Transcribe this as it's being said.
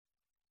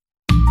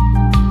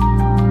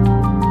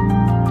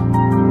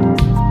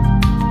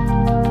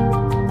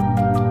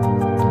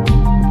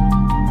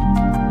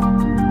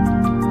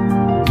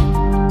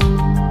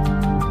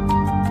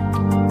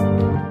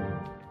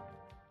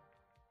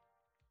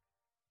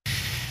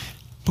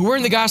But we're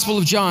in the Gospel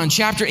of John.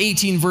 Chapter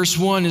 18, verse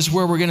 1 is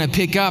where we're going to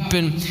pick up.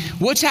 And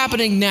what's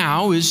happening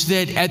now is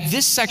that at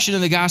this section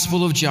of the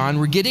Gospel of John,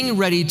 we're getting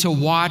ready to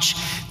watch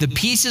the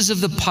pieces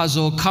of the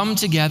puzzle come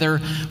together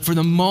for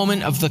the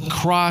moment of the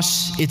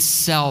cross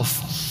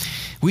itself.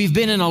 We've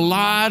been in a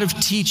lot of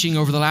teaching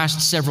over the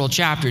last several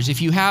chapters.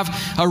 If you have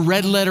a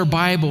red letter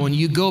Bible and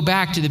you go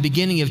back to the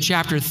beginning of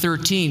chapter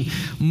 13,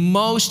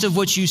 most of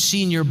what you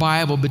see in your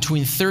Bible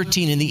between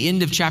 13 and the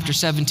end of chapter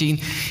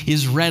 17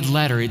 is red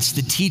letter. It's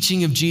the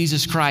teaching of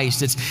Jesus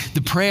Christ. It's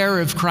the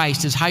prayer of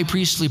Christ, his high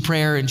priestly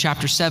prayer in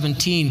chapter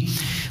 17.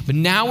 But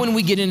now when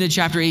we get into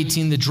chapter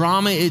 18, the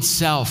drama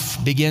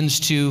itself begins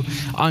to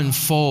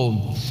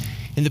unfold.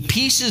 And the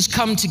pieces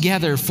come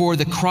together for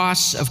the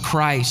cross of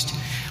Christ.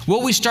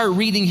 What we start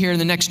reading here in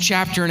the next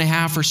chapter and a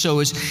half or so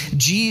is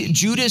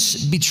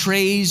Judas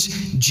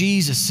betrays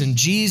Jesus, and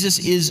Jesus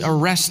is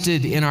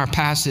arrested in our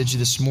passage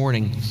this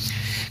morning.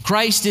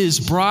 Christ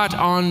is brought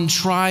on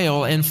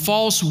trial, and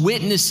false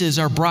witnesses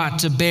are brought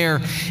to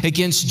bear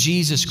against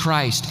Jesus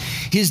Christ.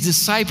 His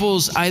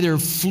disciples either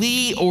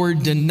flee or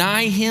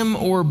deny him,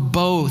 or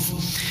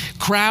both.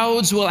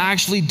 Crowds will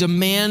actually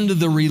demand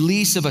the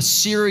release of a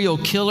serial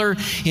killer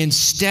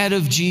instead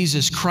of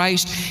Jesus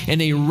Christ,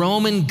 and a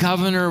Roman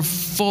governor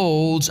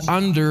folds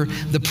under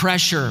the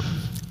pressure.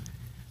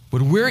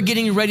 What we're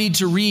getting ready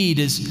to read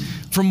is,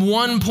 from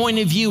one point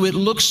of view, it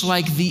looks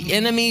like the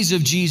enemies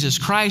of Jesus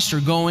Christ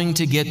are going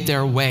to get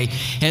their way.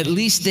 At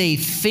least they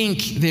think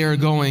they're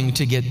going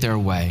to get their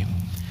way.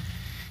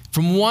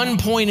 From one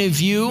point of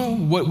view,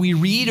 what we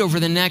read over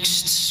the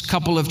next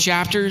couple of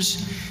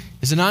chapters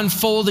is an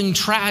unfolding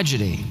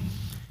tragedy,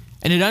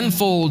 and it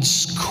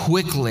unfolds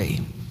quickly.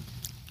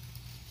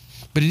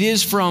 But it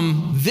is,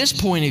 from this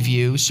point of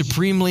view,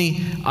 supremely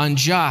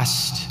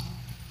unjust.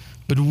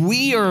 But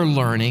we are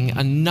learning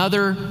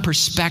another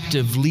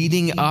perspective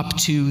leading up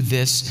to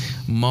this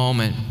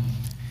moment.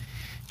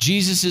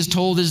 Jesus has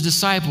told his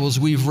disciples,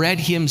 we've read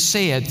him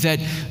say it, that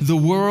the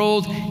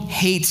world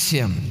hates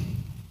him.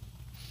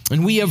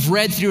 And we have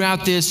read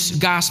throughout this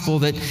gospel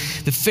that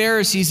the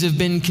Pharisees have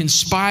been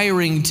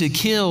conspiring to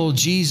kill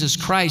Jesus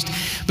Christ.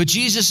 But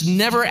Jesus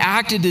never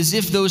acted as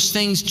if those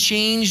things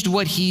changed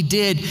what he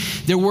did.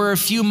 There were a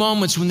few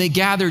moments when they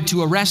gathered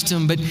to arrest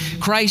him, but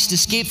Christ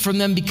escaped from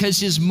them because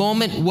his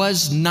moment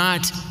was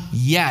not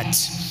yet.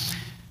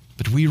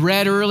 But we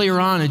read earlier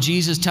on, and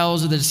Jesus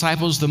tells the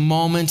disciples, the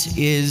moment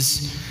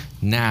is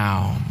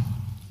now.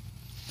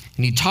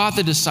 And he taught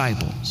the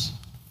disciples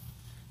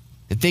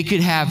that they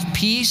could have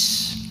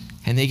peace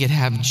and they could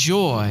have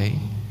joy,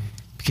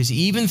 because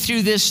even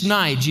through this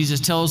night, Jesus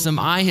tells them,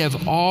 I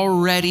have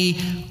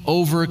already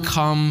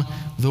overcome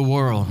the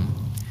world.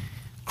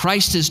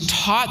 Christ has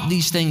taught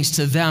these things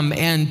to them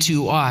and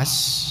to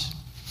us.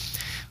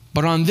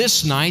 But on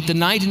this night, the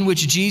night in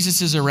which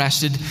Jesus is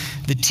arrested,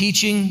 the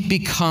teaching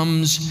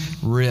becomes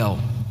real.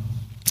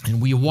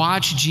 And we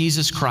watch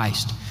Jesus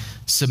Christ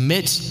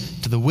submit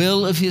to the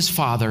will of his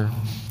Father,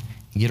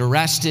 get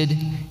arrested,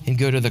 and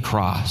go to the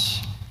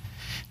cross.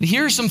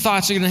 Here are some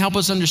thoughts that are going to help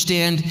us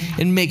understand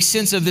and make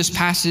sense of this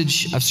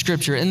passage of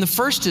Scripture. And the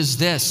first is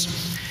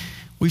this.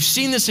 We've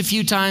seen this a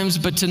few times,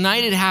 but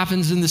tonight it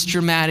happens in this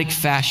dramatic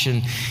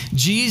fashion.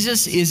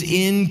 Jesus is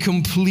in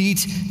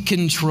complete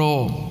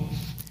control.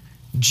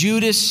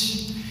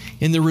 Judas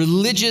and the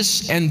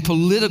religious and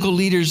political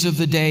leaders of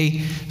the day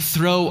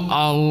throw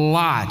a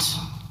lot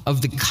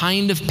of the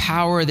kind of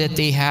power that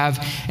they have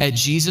at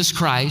Jesus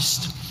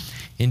Christ,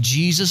 and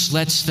Jesus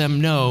lets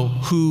them know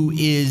who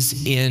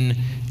is in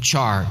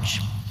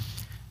charge.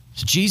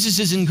 So Jesus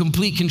is in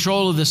complete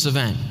control of this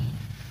event.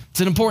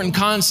 It's an important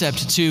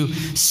concept to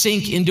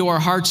sink into our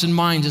hearts and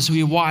minds as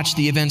we watch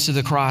the events of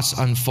the cross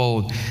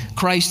unfold.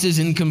 Christ is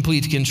in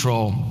complete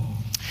control.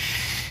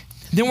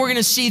 Then we're going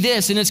to see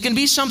this, and it's going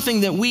to be something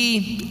that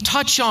we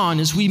touch on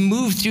as we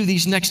move through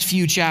these next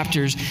few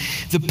chapters.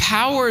 The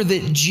power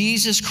that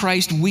Jesus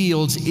Christ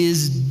wields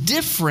is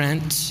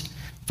different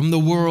from the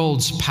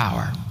world's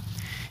power.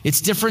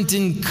 It's different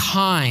in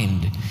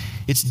kind.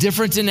 It's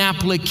different in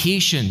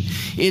application.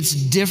 It's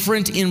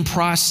different in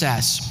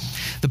process.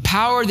 The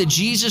power that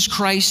Jesus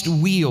Christ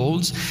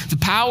wields, the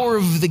power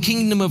of the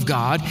kingdom of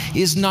God,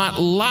 is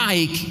not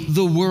like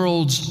the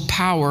world's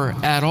power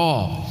at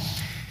all.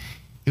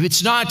 If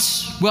it's not,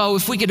 well,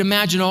 if we could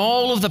imagine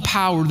all of the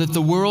power that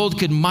the world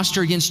could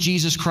muster against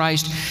Jesus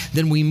Christ,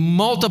 then we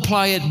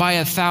multiply it by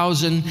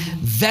 1,000,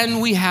 then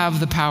we have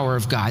the power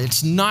of God.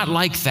 It's not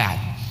like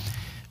that.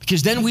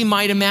 Because then we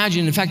might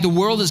imagine, in fact, the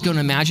world is going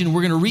to imagine,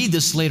 we're going to read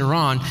this later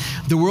on,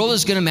 the world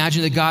is going to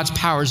imagine that God's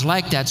power is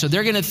like that. So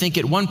they're going to think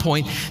at one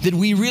point that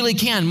we really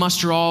can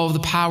muster all of the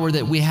power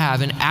that we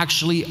have and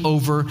actually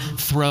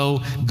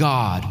overthrow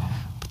God.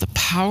 But the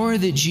power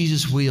that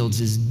Jesus wields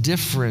is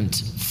different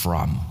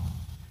from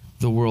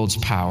the world's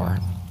power.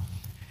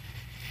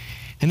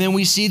 And then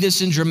we see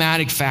this in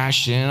dramatic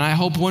fashion, and I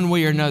hope one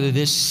way or another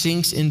this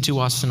sinks into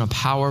us in a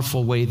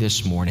powerful way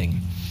this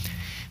morning.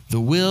 The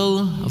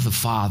will of the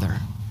Father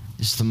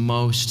is the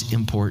most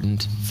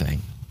important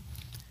thing.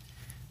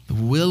 The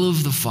will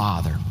of the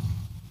Father.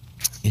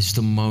 is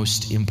the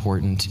most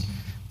important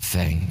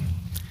thing.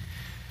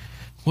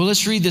 Well,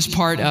 let's read this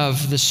part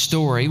of the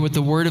story, what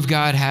the Word of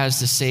God has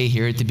to say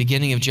here at the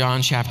beginning of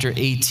John chapter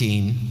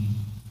 18,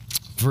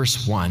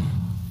 verse 1.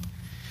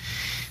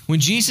 When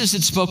Jesus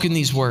had spoken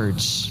these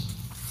words,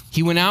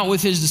 he went out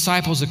with his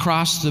disciples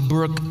across the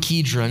brook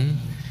Kidron,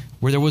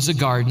 where there was a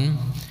garden,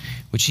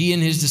 which he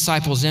and his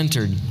disciples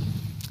entered.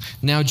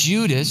 Now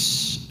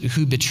Judas,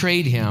 who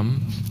betrayed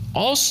him,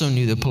 also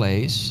knew the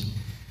place,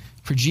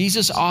 for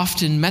Jesus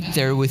often met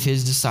there with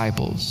his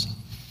disciples.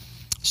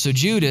 So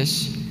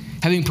Judas,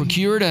 having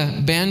procured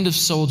a band of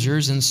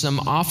soldiers and some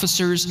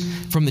officers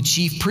from the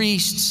chief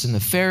priests and the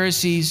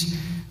Pharisees,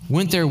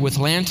 went there with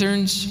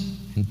lanterns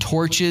and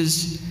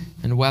torches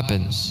and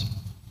weapons.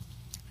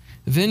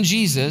 Then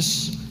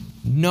Jesus,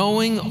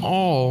 knowing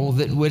all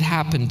that would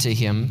happen to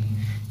him,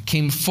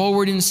 came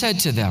forward and said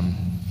to them,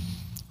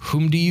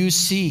 "Whom do you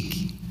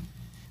seek?"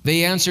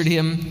 They answered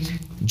him,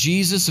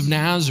 "Jesus of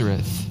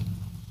Nazareth."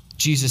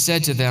 Jesus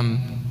said to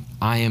them,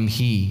 "I am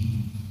he."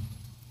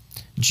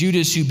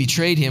 Judas, who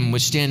betrayed him,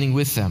 was standing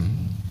with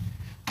them.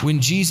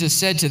 When Jesus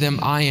said to them,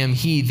 "I am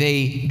he,"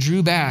 they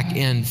drew back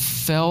and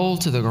fell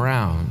to the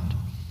ground.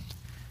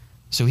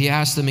 So he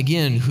asked them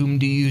again, "Whom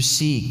do you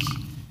seek?"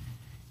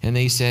 And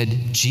they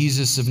said,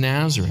 "Jesus of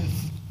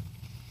Nazareth."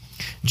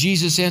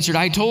 Jesus answered,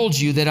 "I told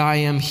you that I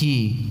am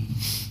he.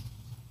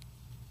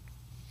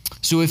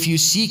 So if you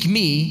seek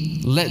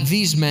me, let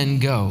these men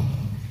go."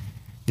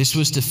 This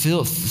was to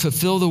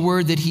fulfill the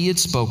word that he had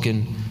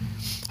spoken.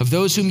 "Of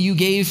those whom you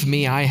gave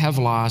me, I have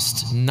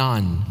lost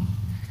none."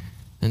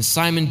 And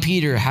Simon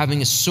Peter,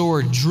 having a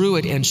sword, drew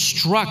it and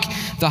struck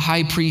the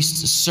high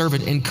priest's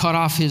servant and cut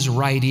off his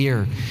right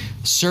ear.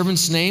 The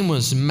servant's name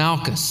was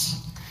Malchus.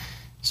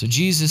 So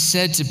Jesus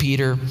said to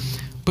Peter,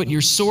 "Put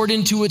your sword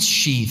into its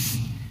sheath.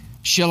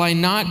 Shall I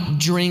not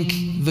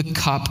drink the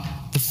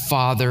cup the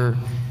Father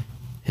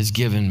has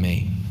given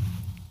me?"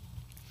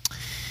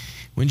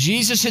 When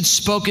Jesus had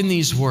spoken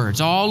these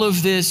words, all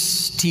of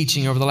this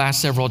teaching over the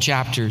last several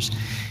chapters,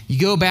 you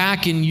go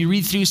back and you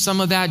read through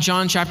some of that.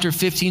 John chapter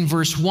 15,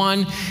 verse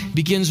 1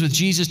 begins with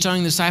Jesus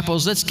telling the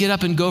disciples, "Let's get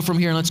up and go from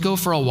here and let's go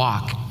for a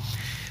walk."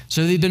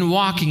 So they've been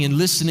walking and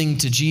listening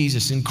to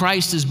Jesus, and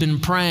Christ has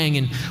been praying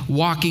and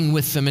walking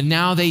with them. And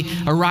now they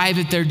arrive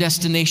at their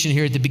destination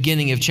here at the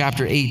beginning of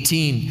chapter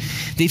 18.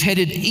 They've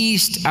headed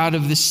east out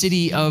of the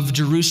city of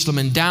Jerusalem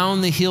and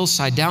down the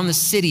hillside, down the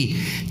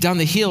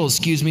hill,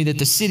 that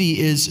the city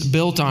is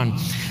built on,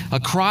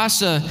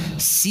 across a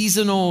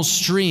seasonal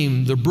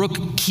stream, the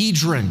brook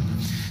Kidron.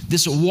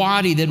 This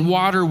wadi that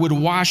water would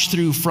wash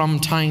through from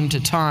time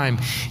to time.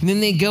 And then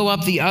they go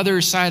up the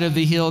other side of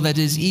the hill that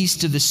is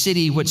east of the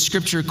city, what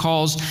Scripture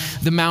calls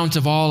the Mount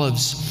of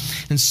Olives.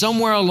 And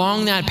somewhere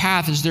along that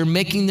path, as they're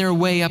making their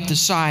way up the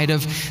side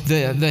of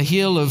the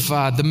hill of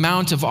the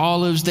Mount of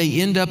Olives, they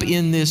end up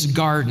in this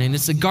garden. And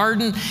it's a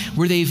garden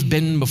where they've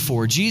been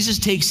before. Jesus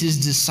takes his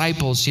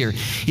disciples here.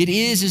 It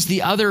is, as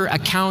the other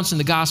accounts in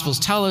the Gospels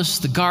tell us,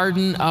 the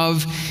Garden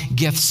of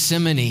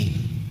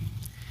Gethsemane.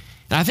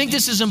 And I think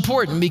this is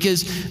important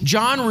because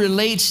John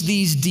relates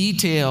these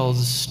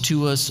details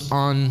to us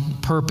on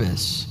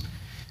purpose.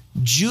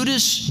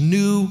 Judas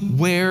knew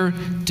where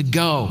to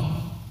go.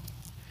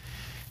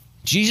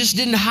 Jesus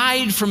didn't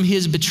hide from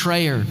his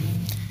betrayer.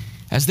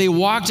 As they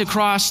walked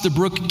across the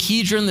brook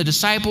Kidron, the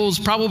disciples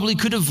probably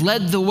could have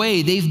led the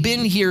way. They've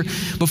been here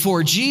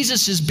before.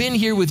 Jesus has been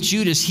here with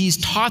Judas. He's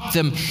taught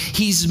them.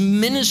 He's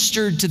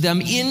ministered to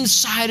them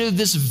inside of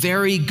this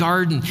very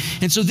garden.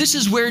 And so this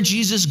is where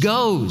Jesus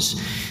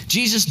goes.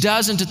 Jesus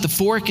doesn't at the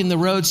fork in the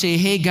road say,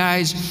 "Hey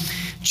guys,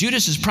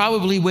 Judas is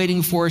probably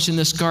waiting for us in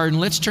this garden.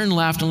 Let's turn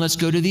left and let's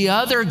go to the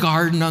other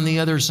garden on the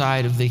other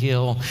side of the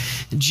hill,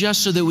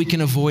 just so that we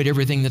can avoid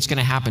everything that's going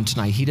to happen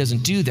tonight." He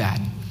doesn't do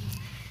that.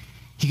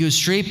 He goes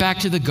straight back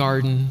to the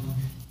garden.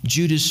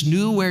 Judas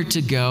knew where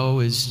to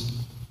go, as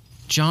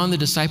John the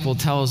disciple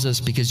tells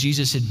us, because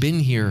Jesus had been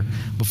here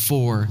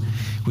before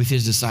with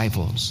his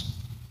disciples.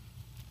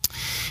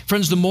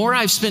 Friends, the more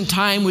I've spent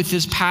time with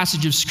this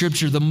passage of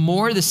Scripture, the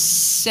more the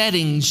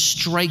setting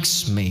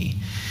strikes me.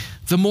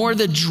 The more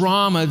the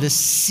drama, the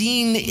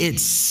scene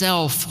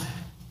itself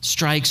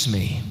strikes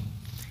me.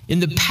 In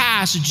the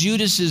past,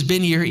 Judas has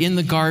been here in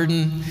the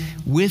garden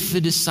with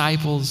the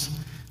disciples,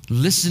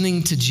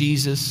 listening to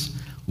Jesus,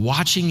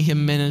 watching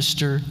him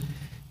minister,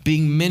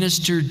 being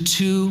ministered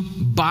to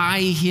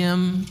by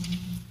him.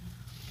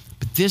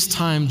 But this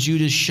time,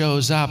 Judas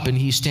shows up and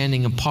he's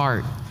standing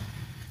apart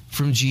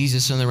from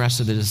Jesus and the rest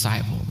of the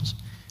disciples.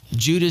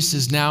 Judas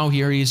is now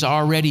here. He's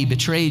already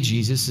betrayed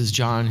Jesus, as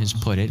John has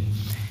put it.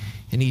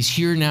 And he's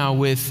here now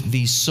with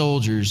these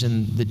soldiers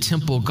and the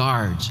temple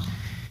guards.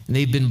 And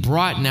they've been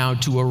brought now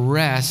to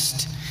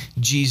arrest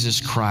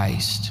Jesus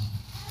Christ.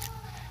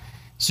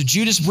 So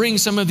Judas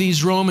brings some of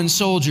these Roman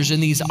soldiers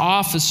and these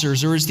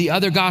officers, or as the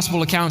other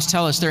gospel accounts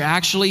tell us, they're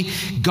actually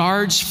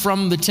guards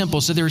from the temple.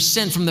 So they're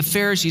sent from the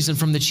Pharisees and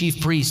from the chief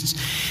priests.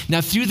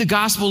 Now, through the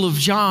Gospel of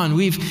John,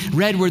 we've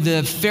read where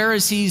the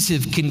Pharisees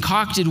have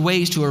concocted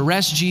ways to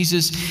arrest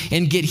Jesus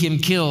and get him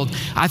killed.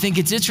 I think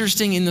it's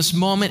interesting in this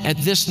moment, at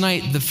this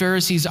night, the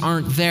Pharisees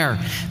aren't there.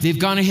 They've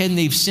gone ahead and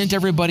they've sent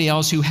everybody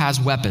else who has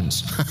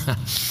weapons.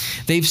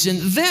 They've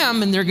sent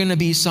them, and they're going to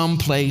be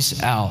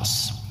someplace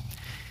else.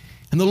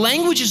 And the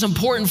language is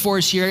important for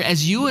us here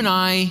as you and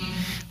I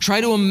try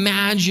to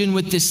imagine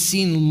what this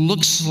scene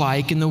looks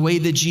like in the way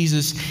that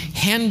Jesus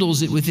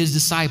handles it with his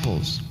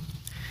disciples.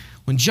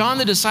 When John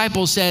the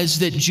disciple says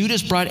that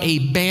Judas brought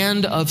a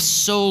band of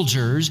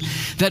soldiers,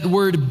 that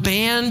word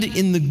band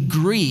in the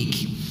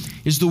Greek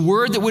is the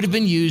word that would have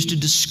been used to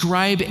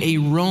describe a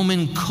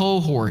Roman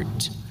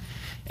cohort.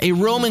 A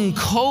Roman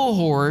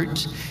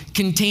cohort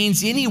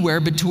contains anywhere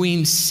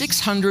between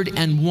 600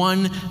 and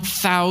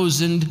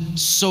 1,000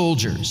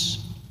 soldiers.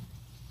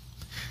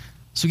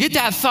 So get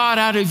that thought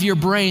out of your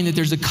brain that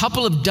there's a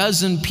couple of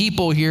dozen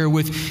people here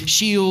with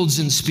shields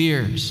and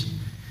spears.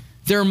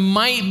 There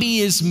might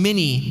be as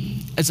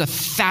many as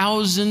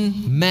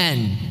 1,000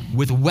 men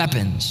with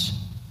weapons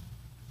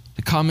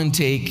to come and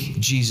take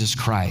Jesus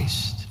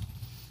Christ.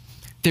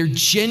 They're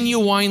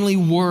genuinely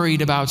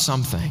worried about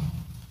something.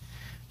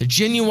 They're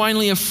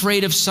genuinely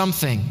afraid of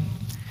something.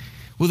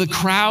 Will the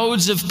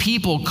crowds of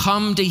people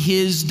come to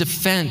his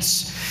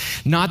defense?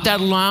 Not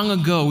that long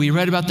ago, we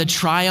read about the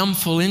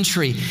triumphal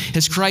entry.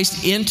 As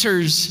Christ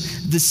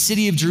enters the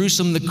city of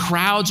Jerusalem, the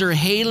crowds are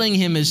hailing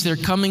him as their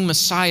coming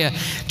Messiah.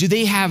 Do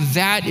they have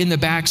that in the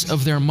backs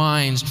of their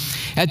minds?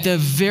 At the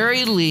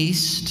very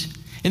least,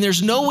 and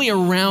there's no way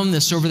around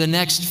this over the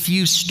next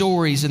few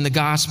stories in the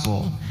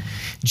gospel,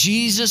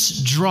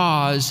 Jesus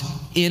draws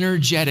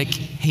energetic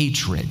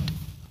hatred.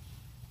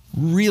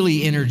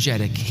 Really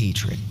energetic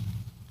hatred.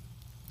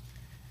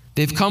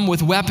 They've come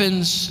with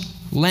weapons,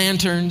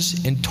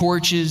 lanterns, and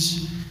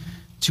torches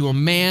to a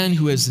man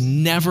who has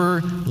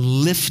never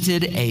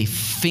lifted a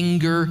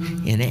finger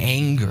in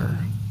anger.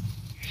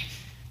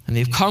 And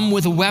they've come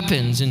with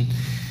weapons and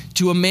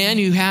to a man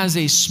who has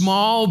a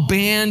small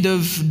band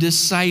of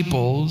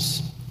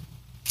disciples,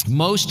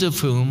 most of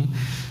whom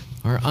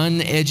are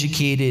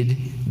uneducated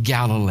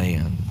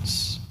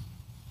Galileans.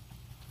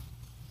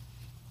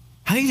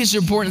 I think these are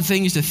important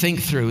things to think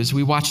through as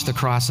we watch the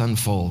cross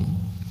unfold.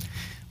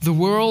 The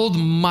world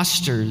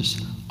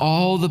musters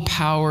all the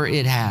power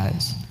it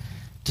has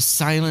to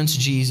silence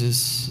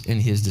Jesus and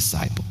his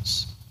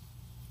disciples.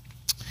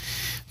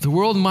 The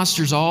world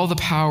musters all the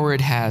power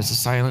it has to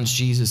silence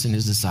Jesus and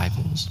his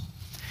disciples.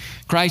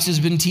 Christ has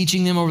been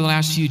teaching them over the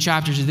last few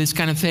chapters that this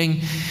kind of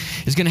thing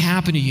is going to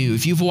happen to you.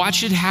 If you've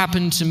watched it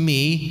happen to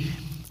me,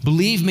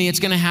 believe me, it's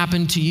going to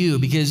happen to you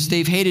because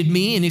they've hated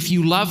me, and if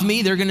you love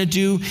me, they're going to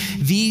do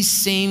these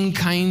same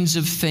kinds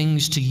of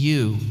things to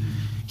you.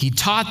 He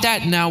taught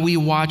that, now we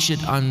watch it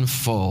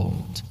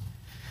unfold.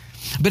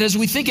 But as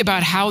we think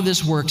about how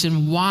this works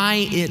and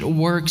why it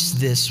works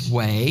this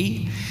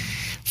way,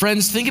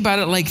 friends, think about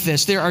it like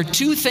this. There are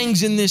two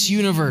things in this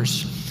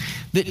universe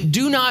that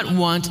do not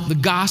want the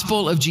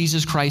gospel of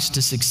Jesus Christ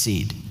to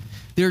succeed.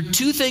 There are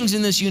two things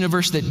in this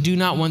universe that do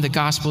not want the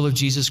gospel of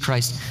Jesus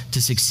Christ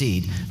to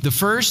succeed. The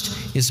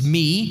first is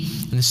me,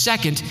 and the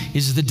second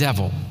is the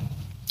devil.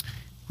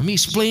 Let me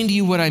explain to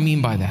you what I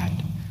mean by that.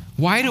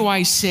 Why do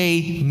I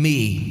say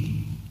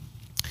me?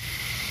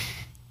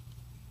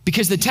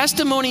 Because the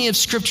testimony of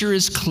Scripture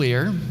is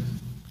clear,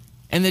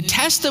 and the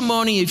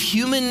testimony of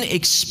human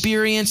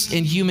experience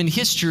and human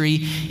history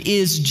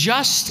is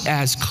just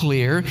as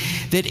clear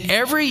that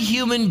every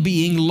human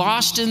being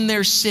lost in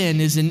their sin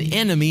is an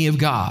enemy of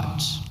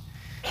God's.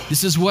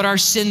 This is what our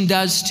sin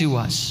does to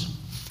us.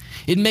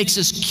 It makes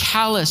us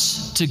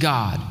callous to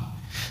God.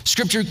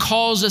 Scripture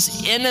calls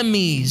us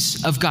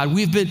enemies of God.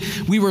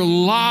 We were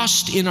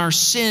lost in our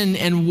sin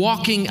and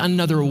walking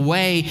another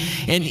way.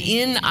 And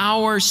in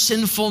our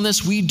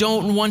sinfulness, we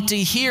don't want to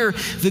hear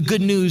the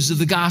good news of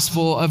the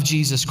gospel of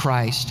Jesus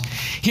Christ.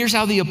 Here's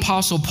how the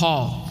Apostle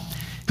Paul,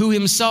 who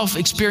himself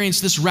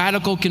experienced this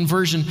radical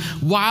conversion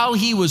while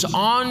he was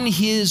on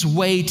his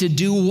way to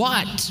do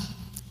what?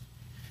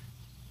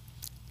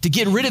 To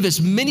get rid of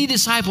as many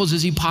disciples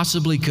as he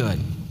possibly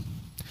could.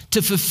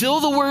 To fulfill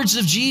the words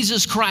of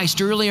Jesus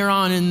Christ earlier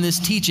on in this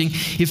teaching,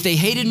 if they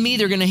hated me,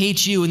 they're going to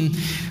hate you. And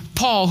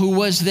Paul, who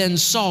was then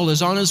Saul,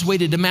 is on his way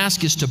to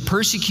Damascus to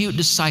persecute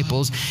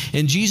disciples.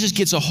 And Jesus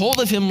gets a hold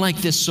of him like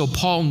this, so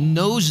Paul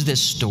knows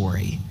this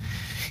story.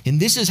 And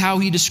this is how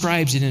he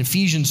describes it in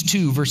Ephesians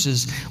 2,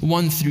 verses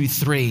 1 through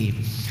 3.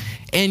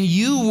 And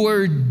you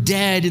were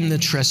dead in the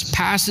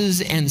trespasses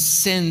and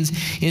sins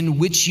in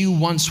which you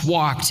once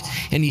walked.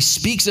 And he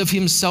speaks of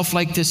himself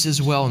like this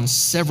as well in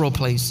several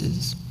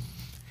places.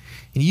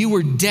 And you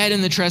were dead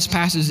in the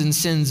trespasses and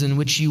sins in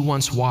which you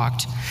once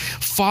walked,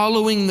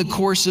 following the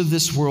course of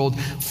this world,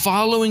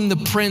 following the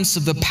prince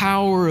of the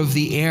power of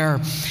the air,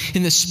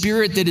 in the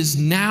spirit that is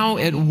now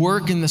at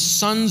work in the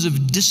sons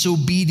of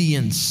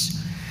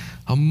disobedience,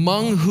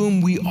 among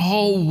whom we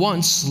all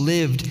once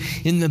lived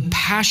in the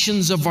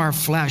passions of our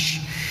flesh,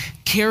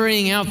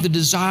 carrying out the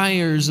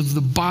desires of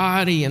the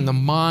body and the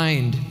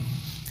mind,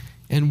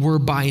 and were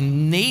by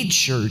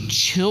nature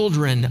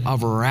children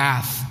of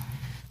wrath,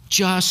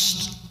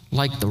 just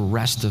like the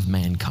rest of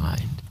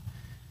mankind,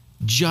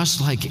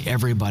 just like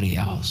everybody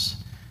else.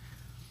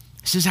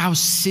 This is how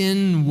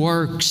sin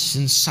works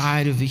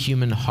inside of the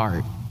human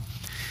heart.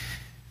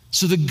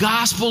 So the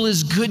gospel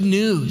is good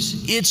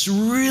news. It's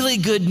really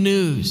good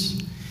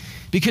news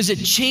because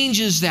it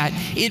changes that.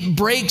 It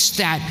breaks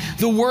that.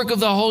 The work of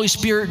the Holy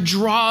Spirit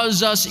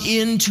draws us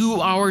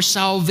into our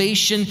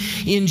salvation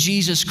in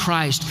Jesus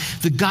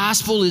Christ. The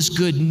gospel is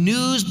good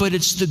news, but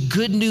it's the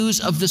good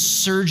news of the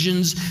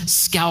surgeon's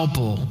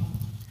scalpel.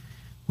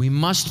 We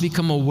must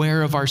become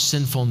aware of our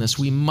sinfulness.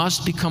 We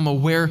must become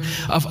aware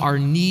of our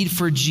need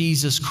for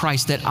Jesus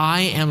Christ, that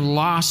I am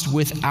lost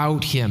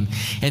without him.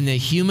 And the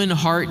human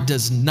heart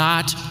does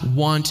not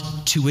want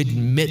to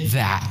admit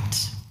that.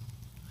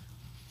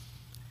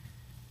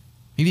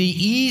 Maybe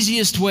the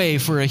easiest way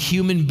for a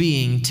human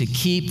being to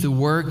keep the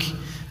work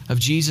of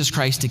Jesus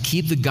Christ, to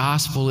keep the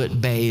gospel at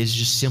bay, is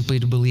just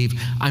simply to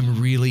believe I'm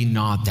really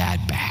not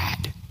that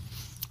bad.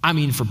 I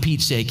mean, for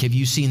Pete's sake, have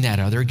you seen that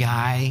other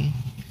guy?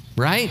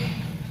 Right?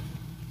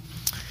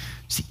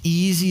 It's the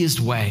easiest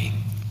way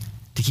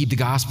to keep the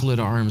gospel at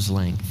arm's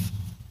length.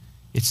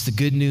 It's the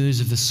good news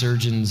of the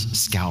surgeon's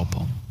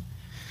scalpel.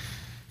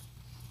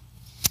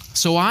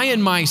 So I,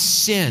 in my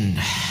sin,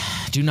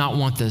 do not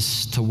want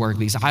this to work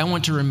because I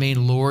want to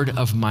remain Lord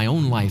of my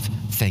own life.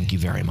 Thank you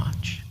very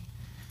much.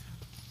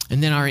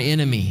 And then our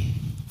enemy,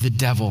 the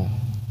devil,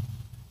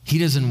 he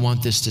doesn't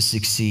want this to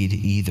succeed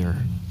either.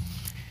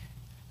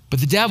 But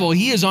the devil,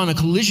 he is on a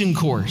collision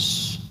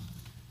course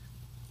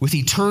with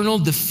eternal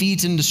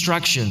defeat and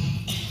destruction.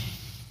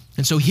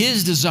 And so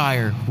his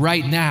desire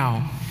right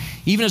now,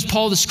 even as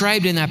Paul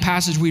described in that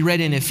passage we read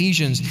in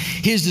Ephesians,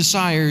 his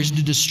desire is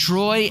to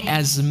destroy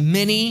as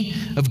many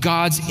of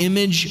God's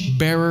image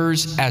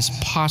bearers as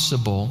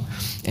possible,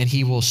 and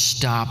he will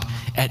stop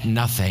at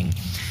nothing.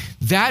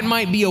 That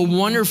might be a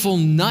wonderful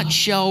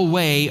nutshell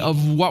way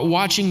of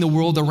watching the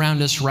world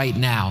around us right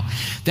now.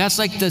 That's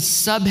like the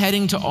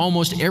subheading to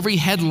almost every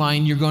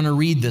headline you're going to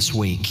read this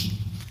week.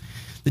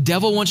 The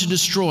devil wants to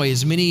destroy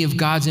as many of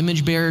God's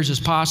image bearers as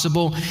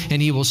possible, and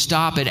he will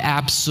stop at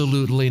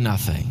absolutely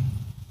nothing.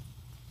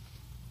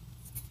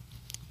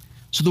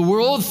 So the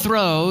world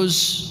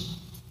throws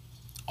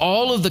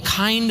all of the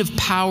kind of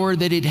power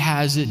that it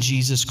has at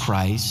Jesus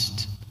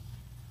Christ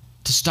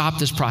to stop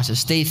this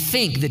process. They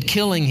think that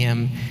killing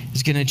him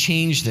is going to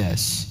change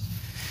this.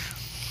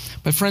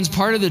 But friends,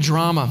 part of the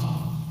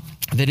drama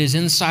that is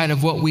inside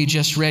of what we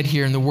just read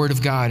here in the Word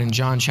of God in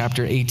John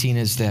chapter 18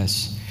 is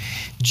this.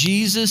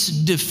 Jesus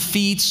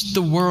defeats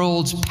the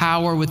world's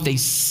power with a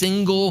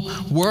single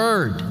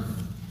word.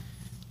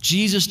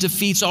 Jesus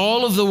defeats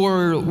all of the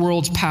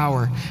world's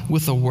power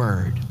with a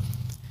word.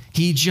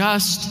 He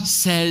just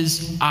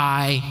says,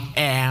 I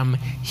am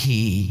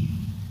he.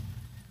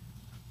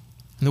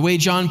 And the way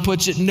John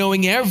puts it,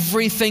 knowing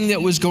everything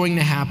that was going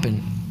to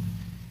happen,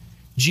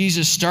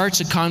 Jesus starts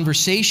a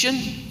conversation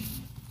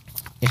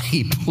and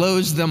he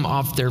blows them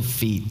off their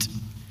feet.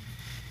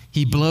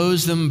 He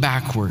blows them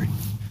backward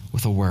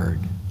with a word.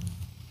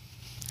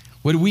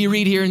 What do we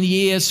read here in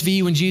the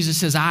ESV when Jesus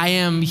says, I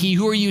am he?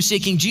 Who are you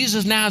seeking?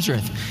 Jesus of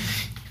Nazareth.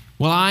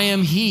 Well, I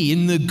am he.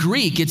 In the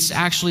Greek, it's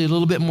actually a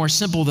little bit more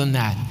simple than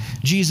that.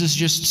 Jesus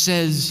just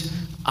says,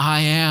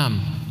 I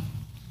am.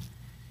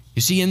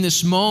 You see, in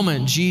this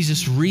moment,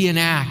 Jesus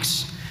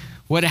reenacts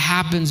what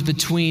happens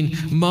between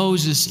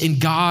Moses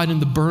and God in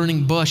the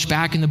burning bush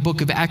back in the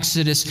book of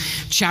Exodus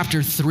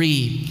chapter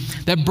 3.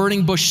 That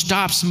burning bush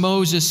stops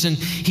Moses and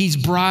he's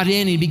brought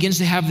in. He begins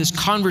to have this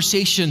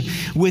conversation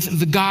with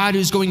the God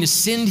who's going to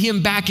send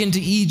him back into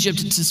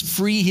Egypt to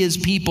free his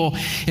people.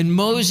 And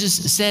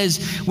Moses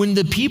says, when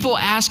the people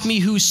ask me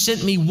who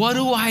sent me, what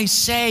do I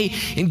say?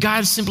 And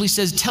God simply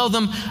says, tell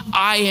them,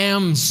 I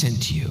am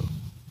sent you.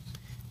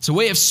 It's a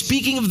way of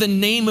speaking of the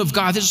name of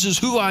God. This is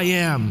who I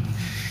am.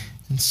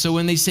 And so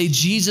when they say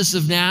Jesus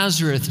of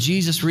Nazareth,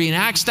 Jesus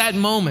reenacts that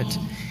moment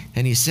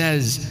and he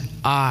says,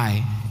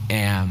 I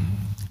am.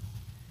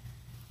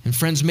 And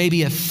friends,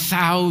 maybe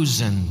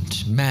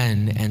 1,000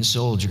 men and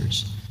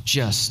soldiers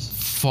just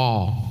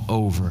fall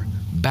over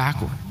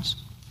backwards.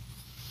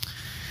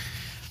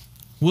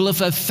 Well,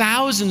 if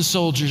 1,000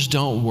 soldiers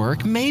don't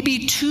work,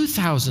 maybe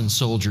 2,000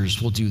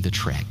 soldiers will do the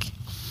trick.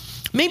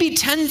 Maybe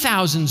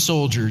 10,000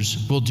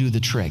 soldiers will do the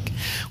trick.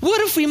 What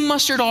if we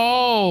mustered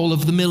all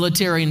of the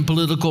military and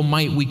political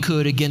might we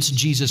could against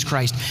Jesus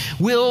Christ?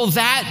 Will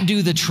that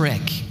do the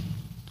trick?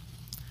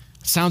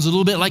 Sounds a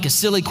little bit like a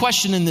silly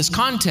question in this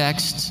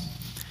context,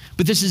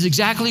 but this is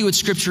exactly what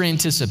Scripture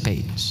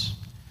anticipates.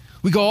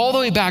 We go all the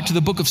way back to the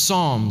book of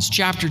Psalms,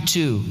 chapter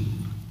 2.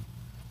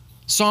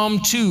 Psalm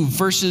 2,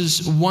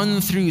 verses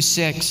 1 through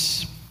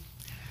 6.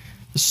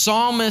 The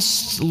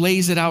psalmist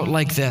lays it out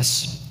like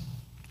this.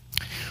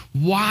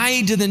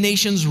 Why do the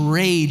nations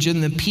rage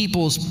and the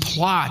peoples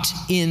plot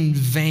in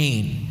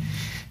vain?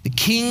 The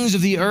kings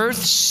of the earth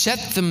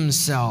set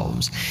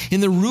themselves,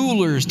 and the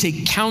rulers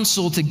take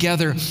counsel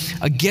together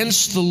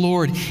against the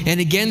Lord and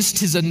against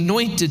his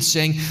anointed,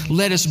 saying,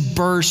 let us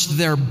burst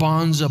their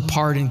bonds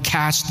apart and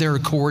cast their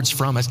cords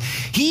from us.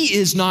 He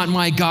is not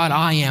my God,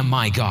 I am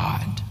my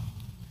God.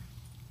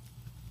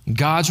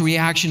 God's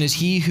reaction is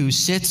he who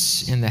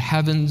sits in the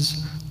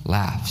heavens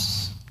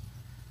laughs.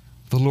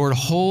 The Lord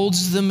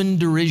holds them in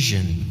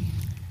derision.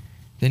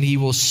 Then he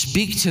will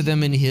speak to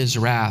them in his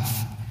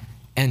wrath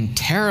and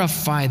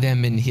terrify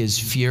them in his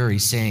fury,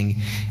 saying,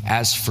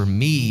 as for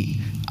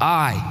me,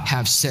 I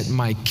have set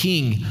my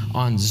king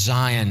on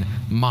Zion,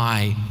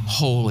 my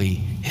holy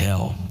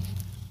hill.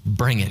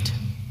 Bring it.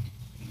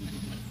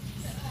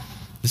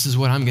 This is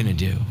what I'm going to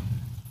do.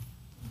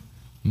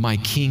 My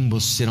king will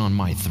sit on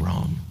my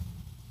throne.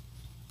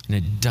 And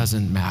it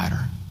doesn't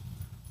matter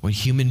what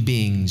human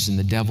beings and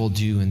the devil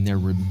do in their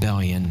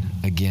rebellion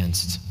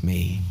against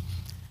me.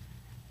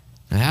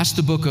 Now that's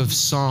the book of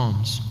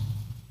Psalms.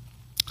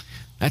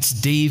 That's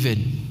David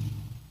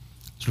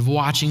sort of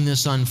watching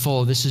this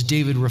unfold. This is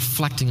David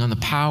reflecting on the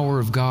power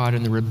of God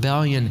and the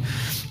rebellion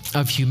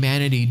of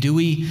humanity. Do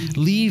we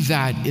leave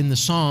that in the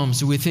Psalms?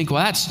 Do we think,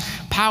 well, that's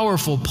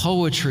powerful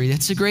poetry.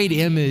 That's a great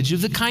image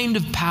of the kind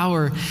of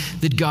power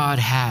that God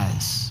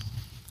has.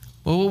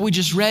 Well, what we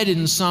just read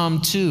in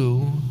Psalm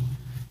 2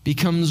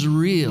 becomes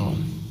real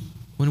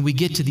when we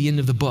get to the end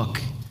of the book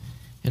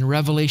in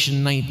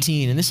Revelation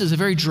 19. And this is a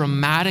very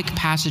dramatic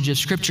passage of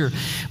Scripture,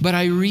 but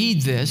I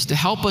read this to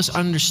help us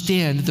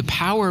understand that the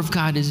power of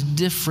God is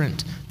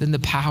different than the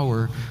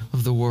power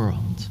of the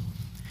world.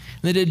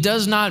 That it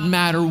does not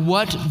matter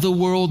what the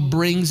world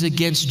brings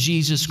against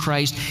Jesus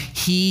Christ,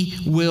 he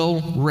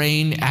will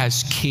reign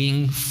as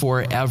king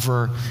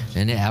forever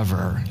and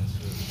ever.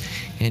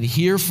 And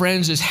here,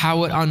 friends, is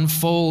how it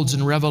unfolds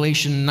in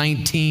Revelation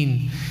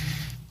 19,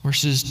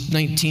 verses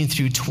 19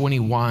 through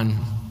 21.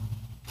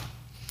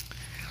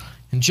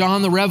 And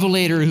John the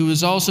Revelator, who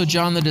is also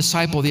John the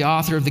disciple, the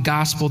author of the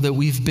gospel that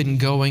we've been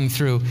going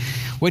through,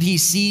 what he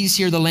sees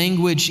here, the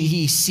language,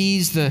 he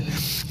sees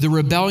the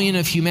rebellion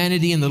of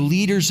humanity, and the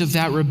leaders of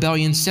that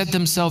rebellion set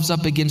themselves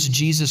up against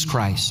Jesus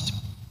Christ.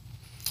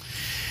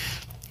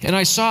 And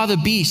I saw the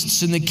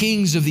beasts and the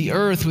kings of the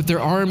earth with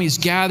their armies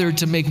gathered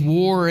to make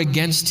war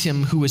against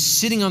him who was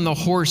sitting on the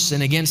horse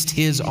and against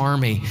his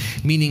army,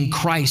 meaning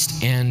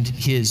Christ and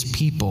his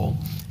people.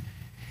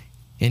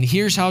 And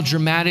here's how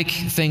dramatic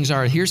things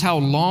are. Here's how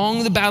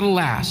long the battle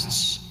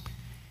lasts.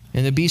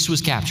 And the beast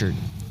was captured.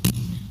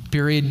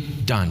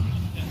 Period. Done.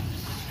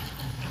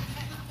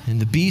 And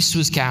the beast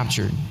was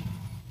captured.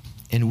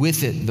 And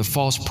with it, the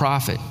false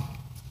prophet,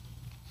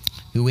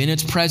 who in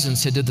its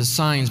presence had did the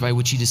signs by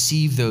which he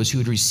deceived those who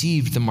had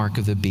received the mark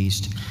of the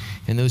beast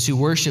and those who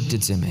worshipped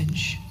its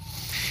image.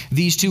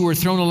 These two were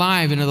thrown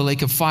alive into the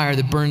lake of fire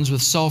that burns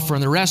with sulfur,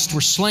 and the rest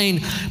were slain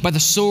by the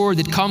sword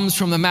that comes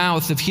from the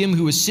mouth of him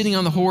who was sitting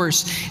on the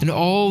horse, and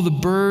all the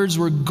birds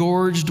were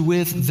gorged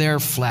with their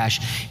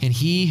flesh, and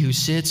he who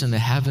sits in the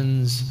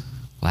heavens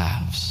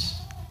laughs.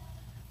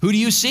 Who do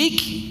you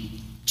seek?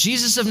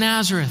 Jesus of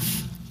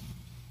Nazareth.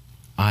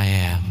 I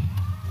am.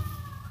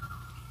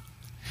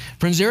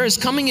 Friends, there is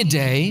coming a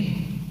day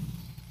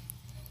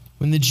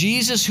when the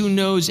Jesus who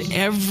knows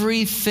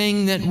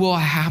everything that will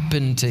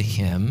happen to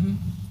him,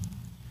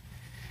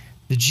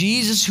 the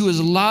Jesus who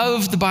is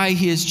loved by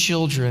his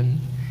children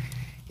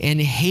and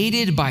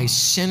hated by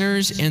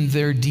sinners and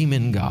their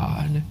demon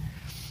god,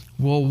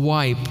 will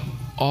wipe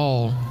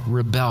all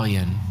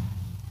rebellion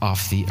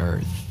off the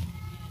earth.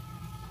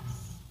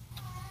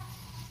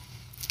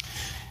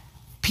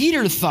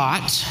 Peter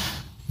thought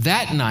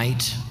that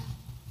night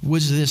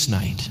was this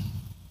night.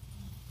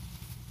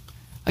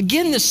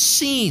 Again, the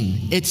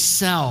scene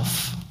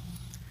itself.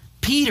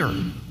 Peter,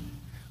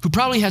 who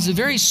probably has a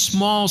very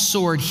small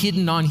sword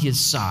hidden on his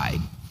side,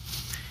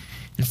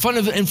 in front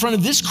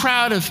of this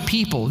crowd of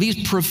people,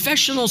 these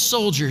professional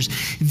soldiers,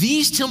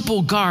 these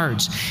temple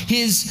guards,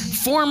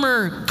 his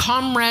former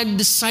comrade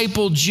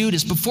disciple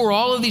Judas, before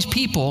all of these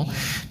people,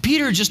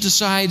 Peter just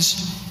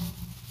decides,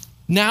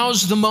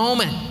 now's the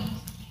moment.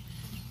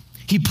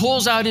 He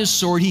pulls out his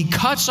sword, he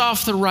cuts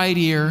off the right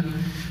ear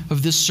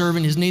of this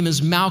servant. His name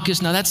is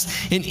Malchus. Now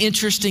that's an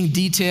interesting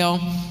detail.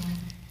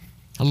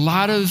 A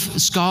lot of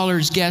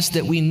scholars guess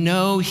that we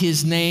know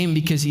his name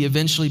because he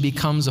eventually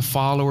becomes a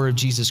follower of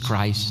Jesus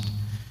Christ.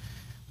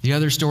 The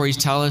other stories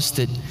tell us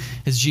that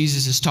as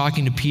Jesus is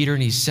talking to Peter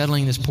and he's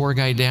settling this poor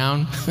guy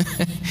down,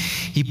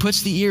 he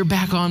puts the ear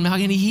back on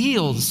Malchus and he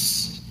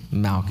heals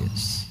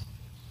Malchus.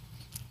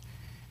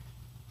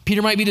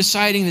 Peter might be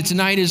deciding that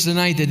tonight is the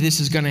night that this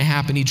is going to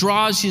happen. He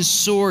draws his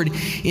sword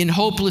in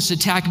hopeless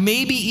attack,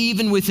 maybe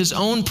even with his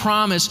own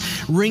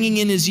promise ringing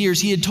in his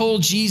ears. He had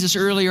told Jesus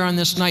earlier on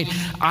this night,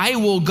 I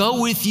will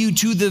go with you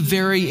to the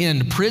very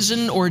end.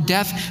 Prison or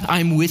death,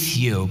 I'm with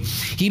you.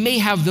 He may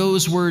have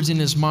those words in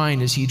his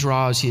mind as he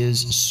draws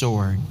his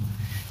sword.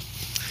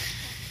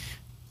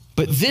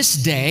 But this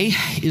day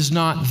is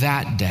not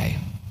that day.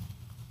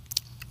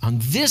 On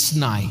this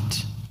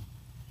night,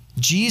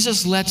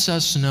 Jesus lets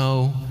us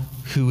know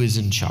who is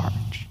in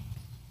charge.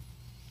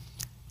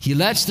 He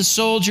lets the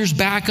soldiers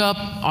back up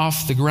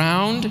off the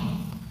ground,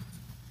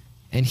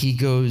 and he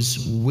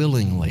goes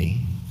willingly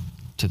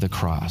to the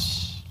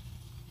cross.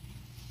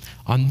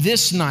 On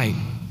this night,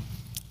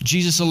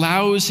 Jesus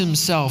allows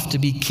himself to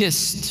be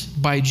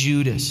kissed by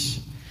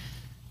Judas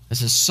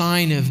as a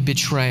sign of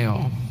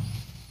betrayal.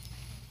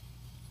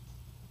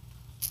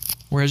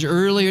 Whereas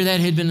earlier that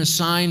had been a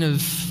sign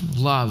of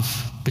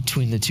love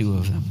between the two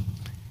of them.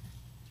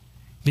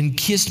 Been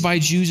kissed by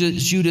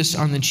Judas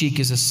on the cheek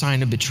is a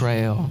sign of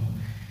betrayal.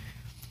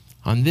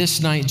 On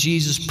this night,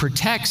 Jesus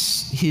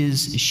protects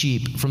his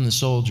sheep from the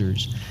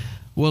soldiers.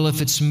 Well, if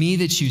it's me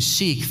that you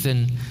seek,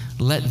 then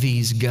let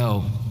these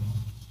go.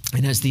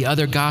 And as the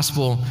other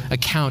gospel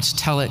accounts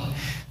tell it,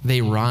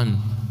 they run.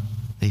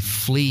 They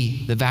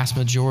flee. The vast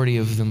majority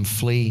of them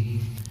flee.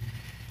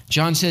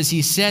 John says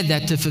he said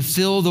that to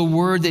fulfill the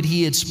word that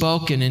he had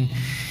spoken. And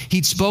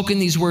he'd spoken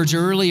these words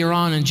earlier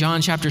on in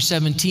John chapter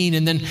 17.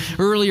 And then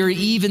earlier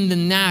even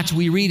than that,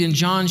 we read in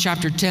John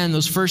chapter 10,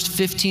 those first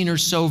 15 or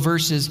so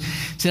verses,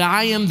 said,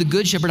 I am the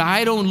good shepherd.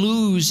 I don't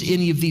lose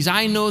any of these.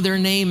 I know their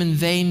name and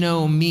they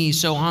know me.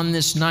 So on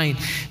this night,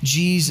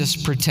 Jesus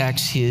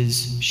protects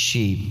his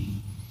sheep.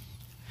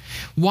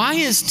 Why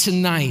is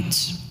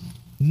tonight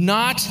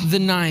not the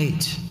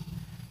night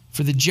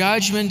for the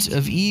judgment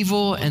of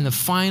evil and the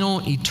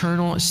final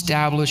eternal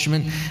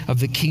establishment of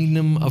the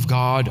kingdom of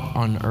God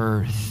on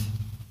earth?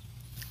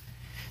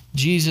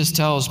 Jesus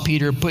tells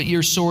Peter, put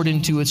your sword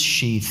into its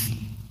sheath.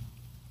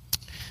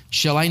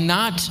 Shall I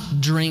not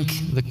drink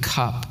the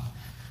cup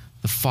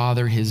the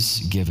Father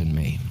has given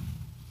me?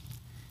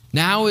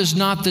 Now is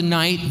not the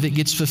night that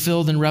gets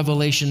fulfilled in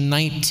Revelation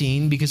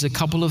 19, because a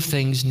couple of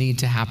things need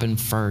to happen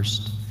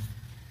first.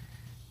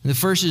 The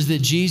first is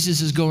that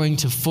Jesus is going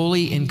to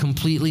fully and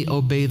completely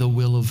obey the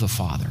will of the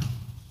Father.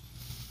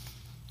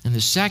 And the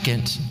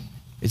second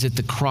is that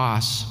the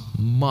cross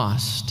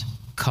must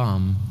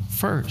come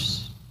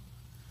first.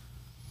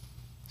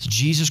 So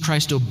Jesus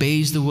Christ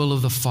obeys the will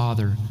of the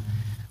Father.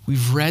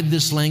 We've read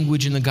this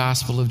language in the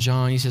Gospel of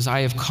John. He says,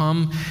 I have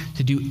come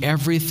to do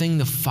everything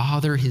the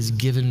Father has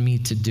given me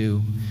to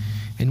do.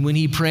 And when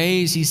he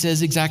prays, he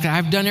says exactly,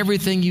 I've done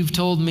everything you've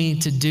told me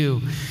to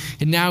do.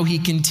 And now he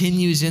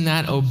continues in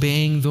that,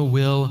 obeying the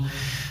will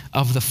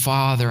of the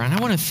Father. And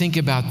I want to think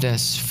about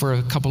this for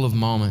a couple of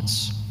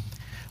moments.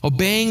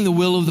 Obeying the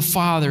will of the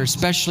Father,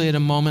 especially at a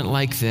moment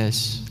like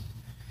this.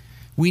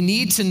 We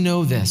need to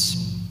know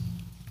this.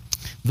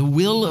 The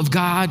will of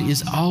God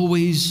is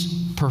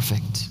always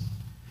perfect.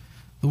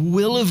 The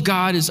will of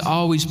God is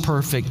always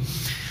perfect.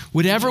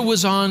 Whatever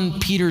was on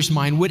Peter's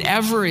mind,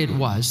 whatever it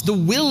was, the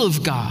will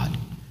of God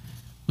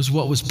was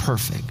what was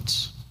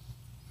perfect.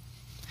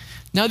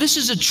 Now, this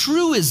is a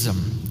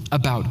truism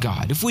about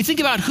God. If we think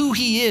about who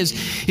he is,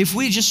 if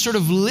we just sort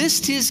of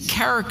list his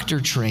character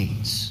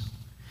traits,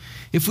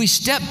 if we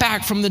step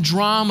back from the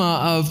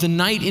drama of the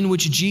night in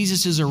which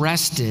Jesus is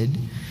arrested,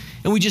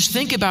 and we just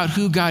think about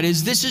who God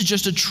is, this is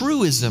just a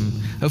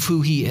truism of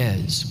who he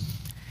is.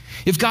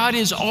 If God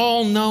is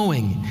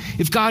all-knowing,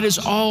 if God is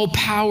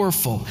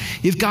all-powerful,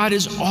 if God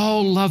is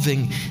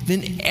all-loving,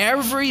 then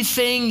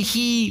everything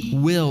he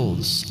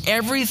wills,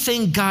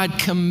 everything God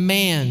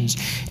commands,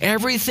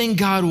 everything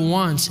God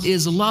wants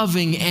is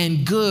loving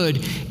and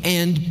good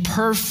and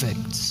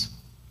perfect.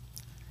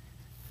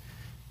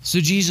 So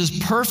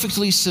Jesus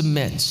perfectly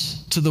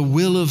submits to the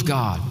will of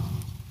God,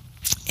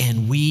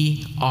 and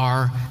we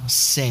are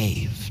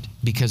saved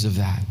because of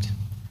that.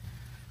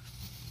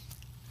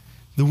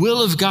 The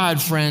will of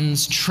God,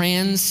 friends,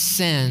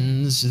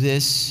 transcends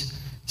this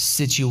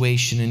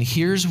situation. And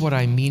here's what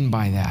I mean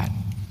by that.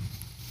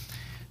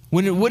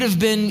 When it would have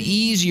been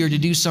easier to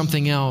do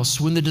something else,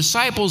 when the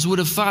disciples would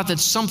have thought that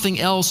something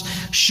else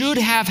should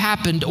have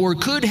happened or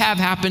could have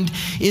happened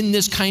in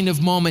this kind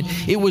of moment,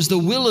 it was the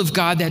will of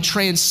God that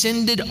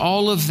transcended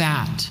all of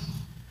that.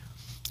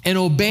 And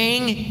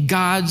obeying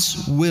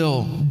God's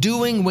will,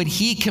 doing what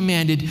he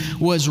commanded,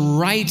 was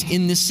right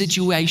in this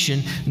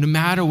situation, no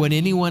matter what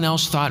anyone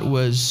else thought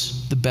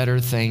was the better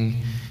thing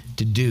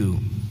to do.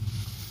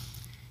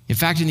 In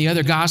fact, in the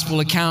other gospel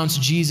accounts,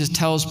 Jesus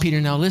tells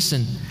Peter, now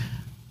listen,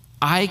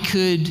 I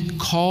could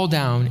call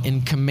down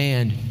and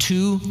command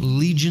 2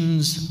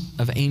 legions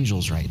of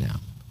angels right now.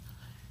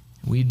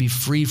 We'd be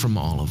free from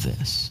all of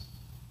this.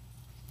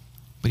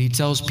 But he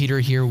tells Peter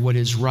here, what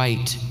is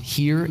right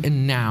here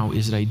and now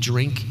is that I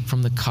drink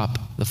from the cup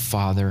the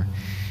Father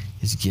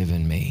has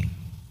given me.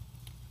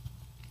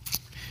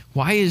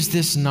 Why is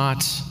this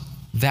not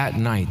that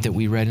night that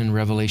we read in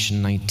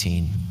Revelation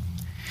 19?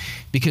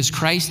 Because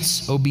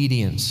Christ's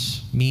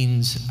obedience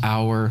means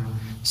our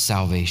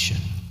salvation.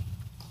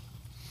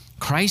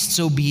 Christ's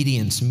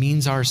obedience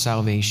means our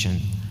salvation.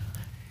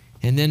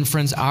 And then,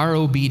 friends, our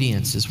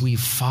obedience as we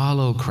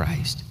follow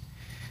Christ,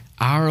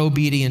 our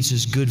obedience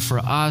is good for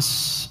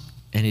us,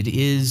 and it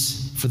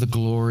is for the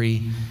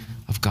glory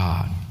of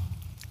God.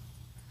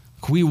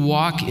 We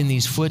walk in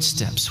these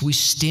footsteps. We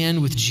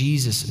stand with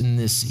Jesus in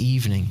this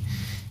evening.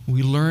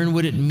 We learn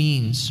what it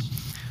means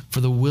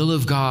for the will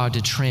of God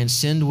to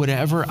transcend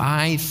whatever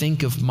I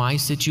think of my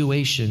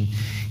situation.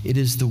 It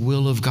is the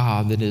will of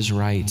God that is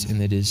right and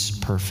that is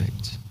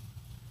perfect.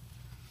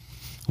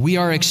 We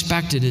are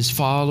expected as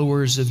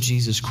followers of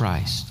Jesus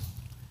Christ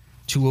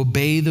to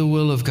obey the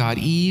will of God,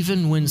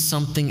 even when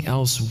something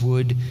else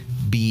would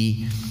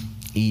be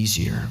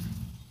easier.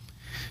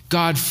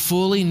 God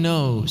fully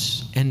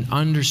knows and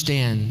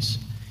understands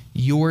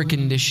your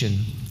condition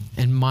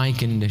and my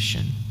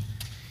condition.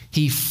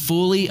 He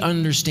fully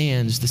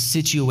understands the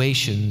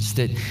situations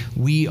that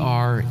we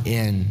are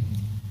in.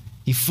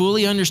 He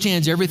fully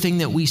understands everything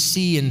that we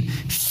see and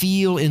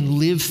feel and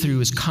live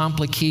through as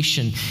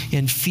complication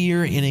and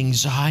fear and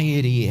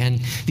anxiety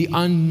and the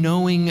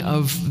unknowing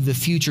of the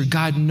future.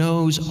 God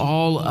knows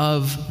all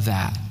of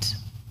that.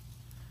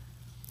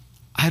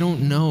 I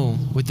don't know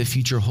what the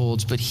future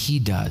holds, but He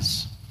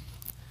does.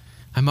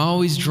 I'm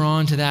always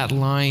drawn to that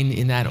line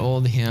in that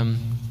old hymn,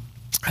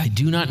 I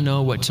do not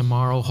know what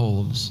tomorrow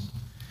holds,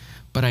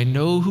 but I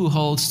know who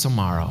holds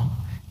tomorrow,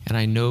 and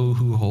I know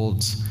who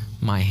holds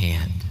my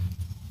hand.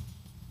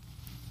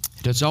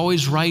 It's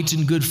always right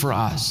and good for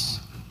us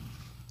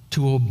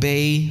to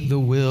obey the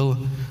will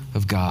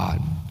of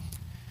God.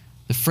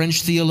 The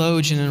French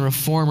theologian and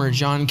reformer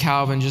John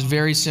Calvin just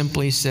very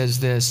simply says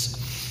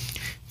this: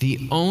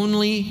 the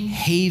only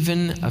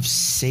haven of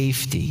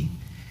safety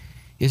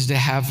is to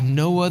have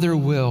no other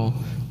will,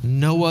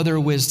 no other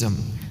wisdom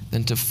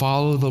than to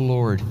follow the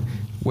Lord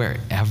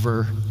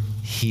wherever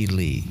He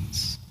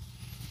leads.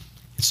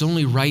 It's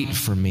only right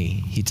for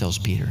me, he tells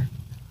Peter,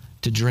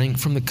 to drink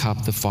from the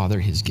cup the Father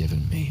has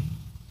given me.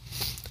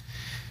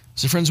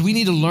 So friends, we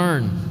need to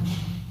learn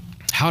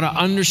how to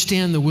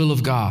understand the will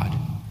of God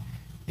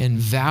and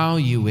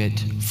value it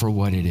for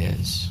what it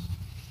is.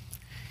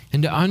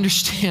 And to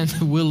understand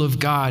the will of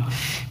God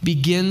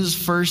begins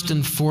first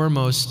and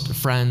foremost,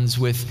 friends,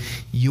 with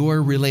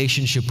your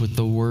relationship with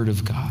the Word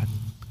of God,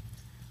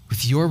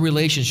 with your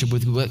relationship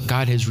with what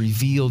God has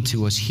revealed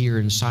to us here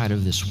inside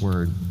of this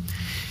Word.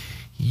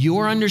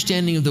 Your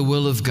understanding of the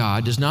will of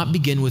God does not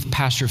begin with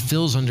Pastor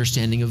Phil's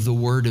understanding of the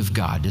Word of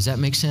God. Does that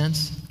make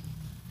sense?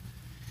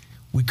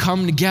 We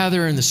come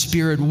together and the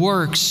Spirit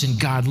works and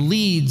God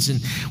leads and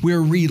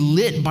we're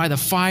relit by the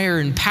fire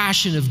and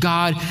passion of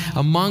God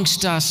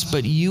amongst us.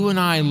 But you and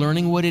I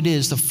learning what it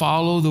is to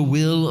follow the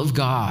will of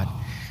God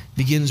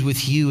begins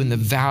with you and the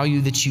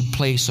value that you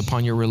place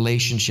upon your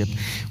relationship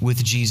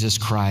with Jesus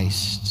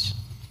Christ.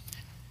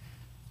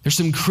 There's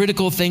some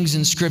critical things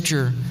in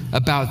Scripture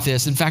about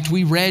this. In fact,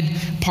 we read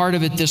part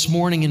of it this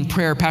morning in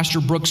prayer.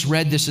 Pastor Brooks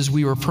read this as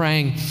we were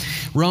praying.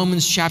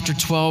 Romans chapter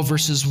 12,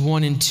 verses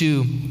 1 and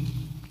 2.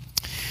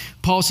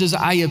 Paul says,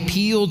 I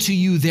appeal to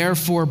you,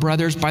 therefore,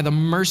 brothers, by the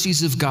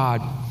mercies of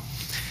God,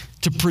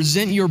 to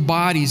present your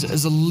bodies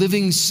as a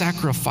living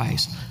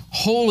sacrifice,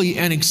 holy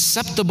and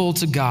acceptable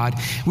to God,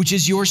 which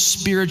is your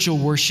spiritual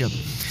worship.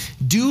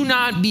 Do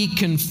not be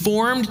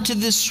conformed to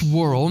this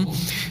world,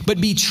 but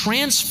be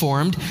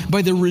transformed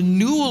by the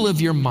renewal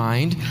of your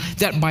mind,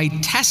 that by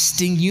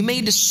testing you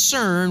may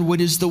discern what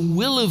is the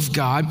will of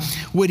God,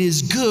 what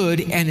is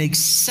good and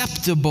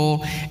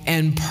acceptable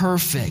and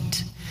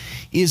perfect.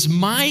 Is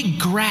my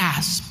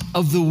grasp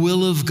of the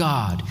will of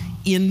God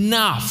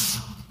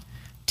enough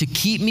to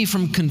keep me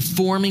from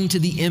conforming to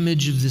the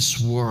image of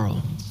this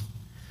world?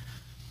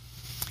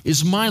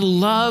 Is my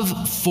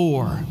love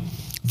for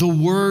the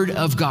Word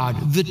of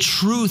God, the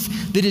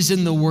truth that is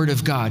in the Word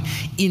of God,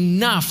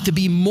 enough to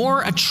be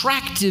more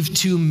attractive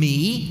to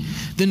me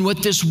than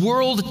what this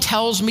world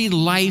tells me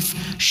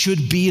life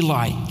should be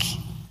like?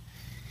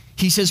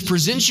 He says,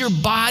 present your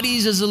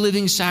bodies as a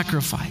living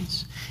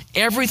sacrifice.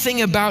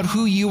 Everything about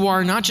who you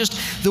are, not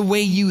just the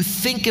way you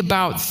think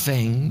about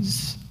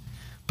things,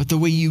 but the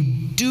way you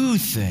do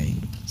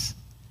things.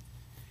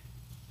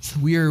 So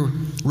we are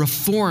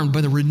reformed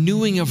by the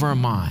renewing of our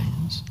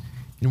minds,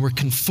 and we're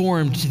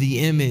conformed to the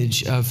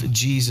image of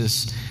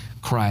Jesus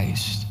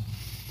Christ.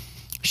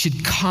 We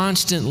should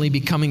constantly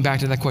be coming back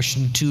to that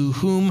question, to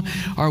whom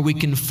are we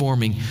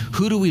conforming?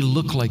 Who do we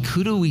look like?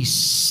 Who do we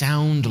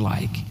sound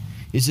like?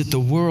 Is it the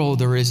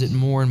world, or is it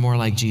more and more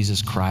like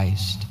Jesus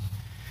Christ?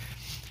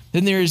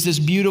 Then there is this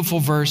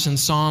beautiful verse in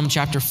Psalm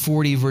chapter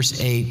 40,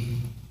 verse 8.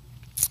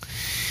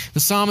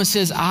 The psalmist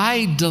says,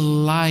 I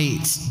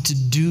delight to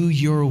do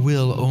your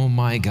will, O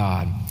my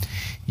God.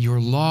 Your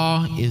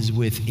law is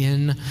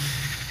within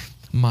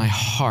my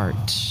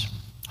heart.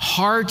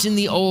 Heart in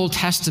the Old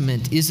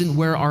Testament isn't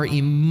where our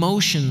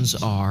emotions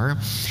are.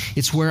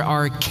 It's where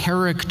our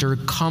character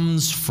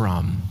comes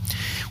from.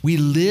 We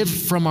live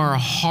from our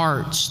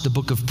hearts, the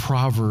book of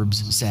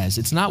Proverbs says.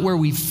 It's not where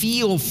we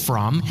feel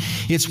from,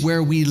 it's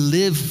where we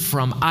live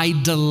from.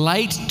 I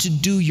delight to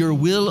do your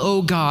will,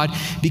 O God,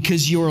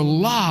 because your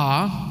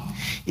law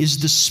is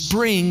the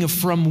spring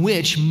from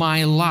which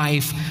my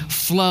life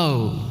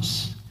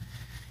flows.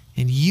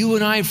 And you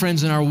and I,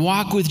 friends, in our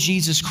walk with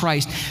Jesus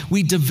Christ,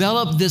 we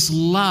develop this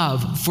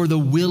love for the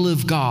will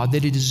of God,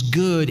 that it is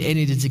good and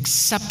it is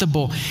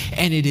acceptable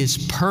and it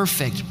is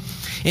perfect.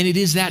 And it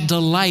is that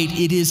delight,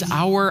 it is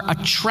our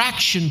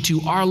attraction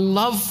to, our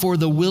love for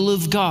the will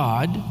of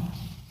God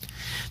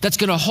that's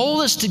going to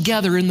hold us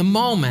together in the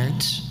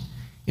moment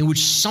in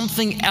which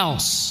something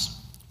else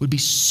would be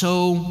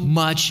so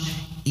much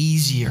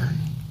easier.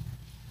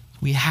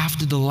 We have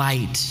to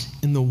delight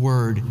in the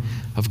Word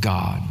of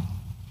God.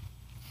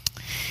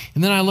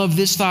 And then I love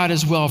this thought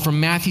as well from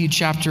Matthew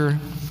chapter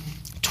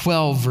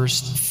 12,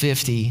 verse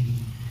 50.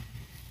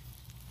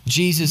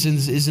 Jesus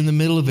is in the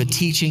middle of a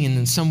teaching, and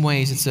in some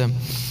ways it's a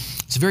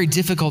very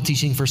difficult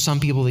teaching for some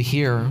people to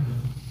hear.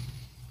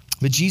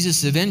 But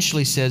Jesus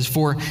eventually says,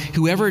 "For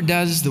whoever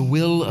does the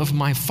will of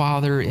my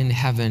Father in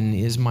heaven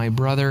is my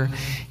brother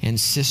and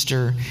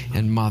sister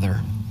and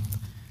mother."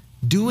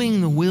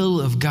 Doing the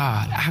will of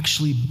God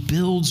actually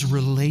builds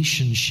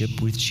relationship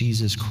with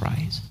Jesus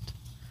Christ.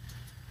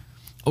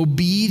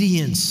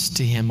 Obedience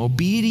to Him,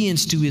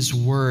 obedience to His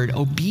Word,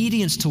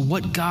 obedience to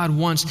what God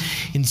wants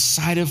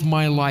inside of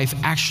my life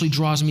actually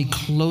draws me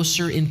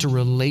closer into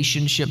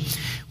relationship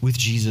with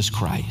Jesus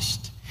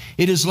Christ.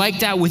 It is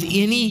like that with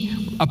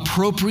any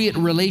appropriate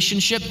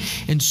relationship,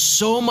 and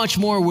so much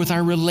more with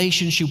our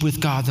relationship with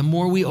God. The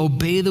more we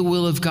obey the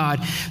will of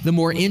God, the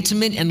more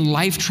intimate and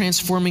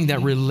life-transforming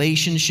that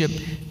relationship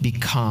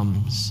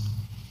becomes.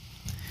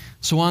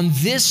 So on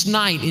this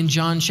night in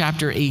John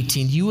chapter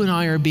 18, you and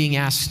I are being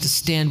asked to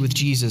stand with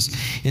Jesus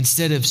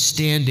instead of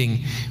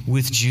standing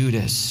with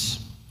Judas.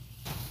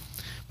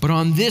 But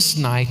on this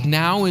night,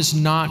 now is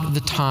not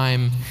the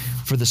time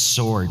for the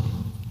sword.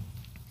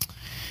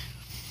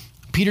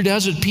 Peter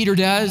does what Peter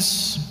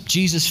does.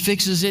 Jesus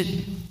fixes it.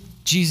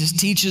 Jesus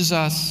teaches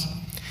us.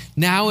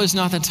 Now is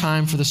not the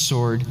time for the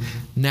sword.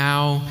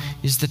 Now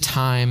is the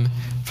time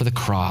for the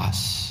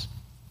cross.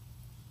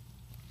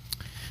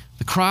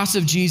 The cross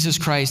of Jesus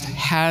Christ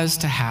has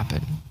to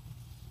happen.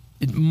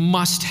 It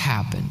must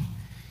happen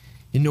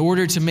in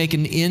order to make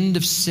an end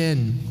of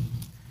sin,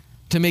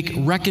 to make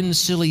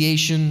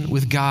reconciliation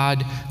with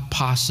God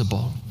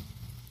possible,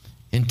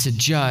 and to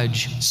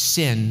judge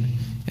sin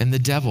and the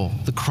devil.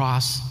 The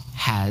cross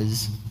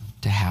has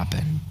to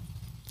happen.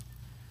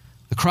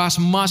 The cross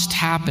must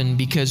happen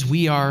because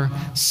we are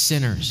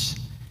sinners,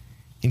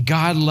 and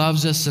God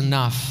loves us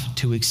enough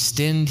to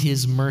extend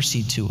His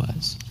mercy to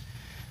us.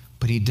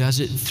 But He does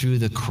it through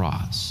the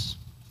cross.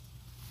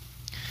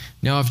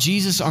 Now, if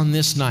Jesus on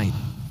this night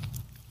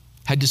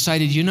had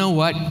decided, you know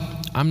what,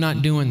 I'm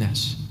not doing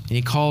this, and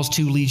He calls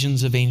 2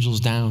 legions of angels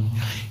down,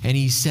 and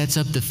He sets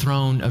up the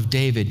throne of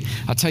David,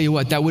 I'll tell you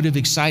what, that would have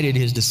excited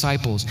His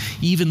disciples.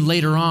 Even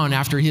later on,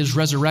 after His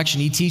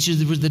resurrection, He teaches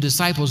the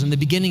disciples in the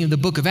beginning of the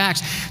book of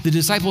Acts. The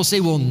disciples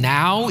say, well,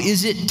 now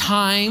is it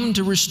time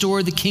to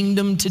restore the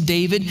kingdom to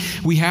David?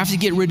 We have to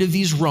get rid of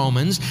these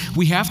Romans.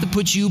 We have to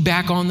put you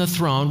back on the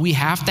throne. We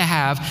have to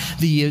have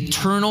the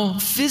eternal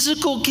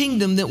physical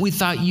kingdom that we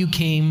thought you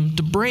came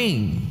to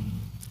bring.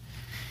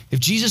 If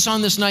Jesus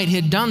on this night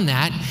had done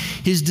that,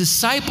 His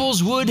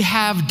disciples would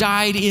have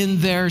died in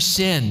their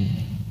sin.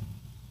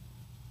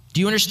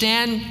 Do you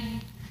understand?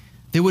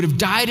 They would have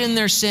died in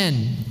their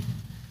sin.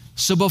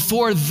 So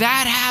before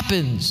that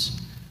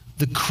happens,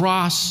 the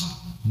cross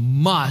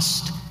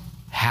must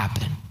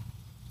happen.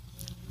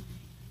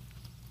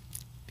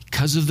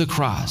 Because of the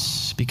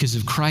cross, because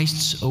of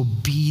Christ's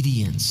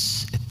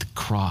obedience at the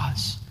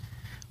cross,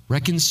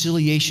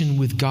 reconciliation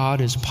with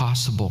God is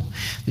possible.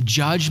 The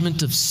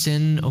judgment of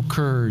sin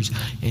occurs,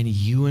 and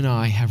you and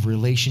I have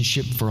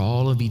relationship for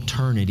all of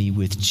eternity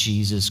with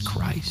Jesus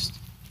Christ.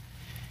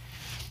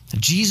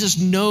 Jesus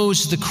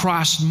knows the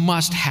cross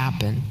must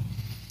happen,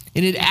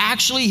 and it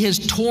actually has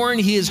torn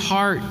His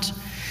heart.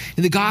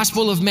 In the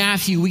Gospel of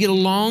Matthew, we get a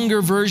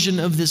longer version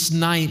of this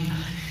night,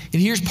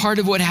 and here's part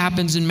of what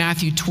happens in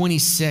Matthew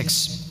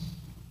 26.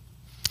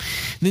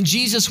 Then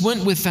Jesus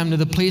went with them to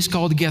the place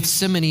called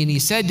Gethsemane, and He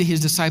said to His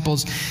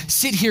disciples,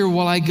 "Sit here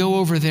while I go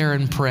over there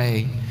and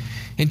pray."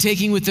 And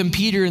taking with them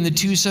Peter and the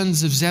 2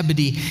 sons of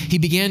Zebedee, He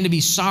began to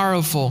be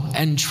sorrowful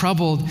and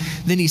troubled.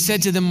 Then He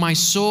said to them, "My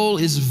soul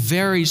is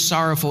very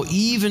sorrowful,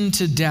 even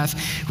to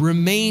death.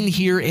 Remain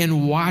here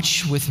and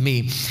watch with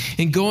me."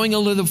 And going a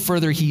little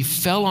further, He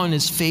fell on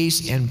His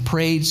face and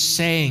prayed,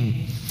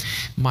 saying,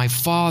 "My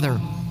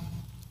Father,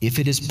 if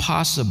it is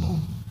possible,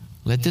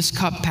 let this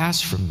cup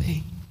pass from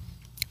me.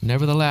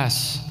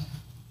 Nevertheless,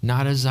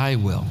 not as I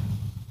will,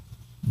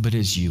 but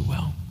as you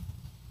will.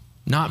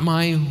 Not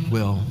my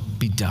will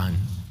be done,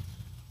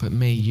 but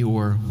may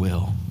your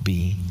will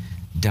be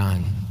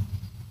done."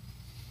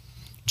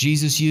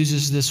 Jesus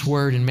uses this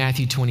word in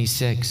Matthew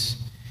 26.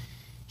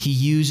 He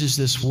uses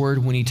this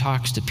word when He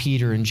talks to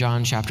Peter in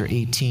John chapter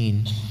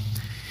 18.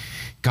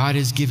 God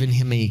has given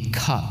him a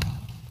cup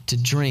to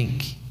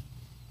drink.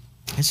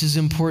 This is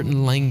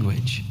important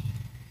language,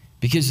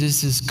 because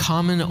this is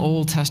common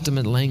Old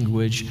Testament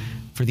language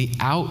for the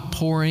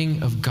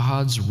outpouring of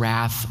God's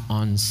wrath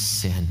on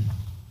sin.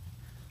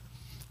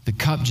 The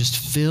cup just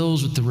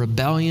fills with the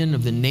rebellion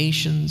of the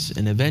nations,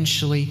 and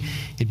eventually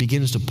it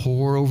begins to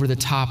pour over the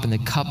top, and the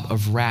cup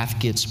of wrath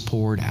gets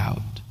poured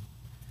out.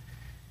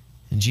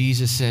 And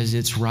Jesus says,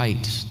 it's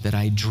right that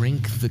I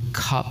drink the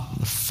cup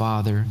the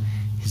Father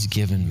has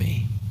given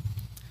me.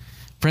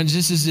 Friends,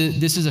 this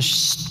is a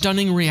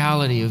stunning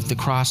reality of the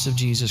cross of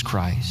Jesus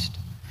Christ.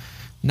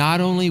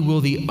 not only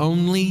will the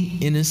only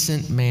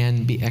innocent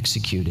man be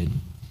executed,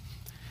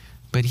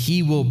 but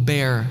he will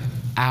bear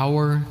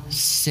our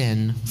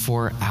sin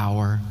for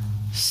our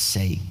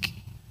sake.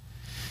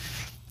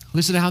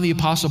 Listen to how the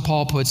Apostle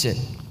Paul puts it.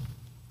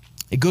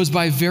 It goes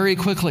by very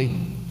quickly,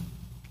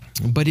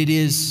 but it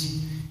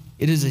is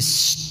a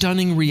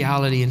stunning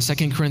reality in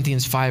 2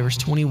 Corinthians 5, verse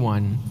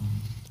 21.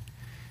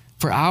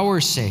 For our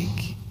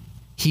sake,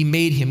 he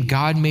made him,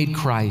 God made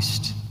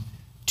Christ,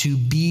 to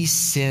be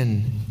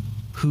sin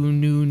who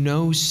knew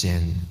no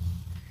sin,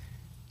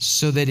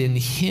 so that in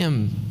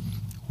him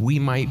we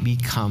might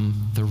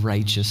become the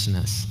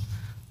righteousness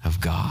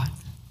of God.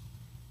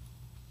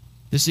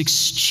 This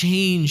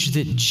exchange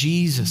that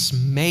Jesus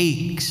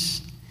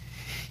makes,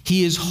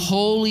 he is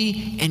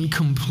wholly and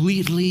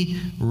completely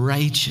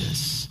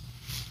righteous.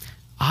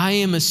 I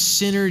am a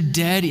sinner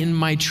dead in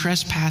my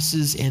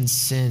trespasses and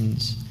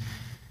sins.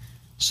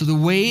 So the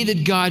way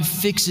that God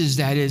fixes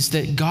that is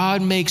that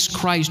God makes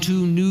Christ,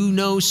 who knew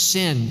no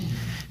sin,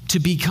 to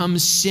become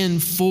sin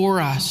for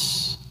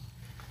us,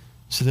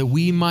 so that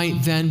we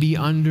might then be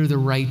under the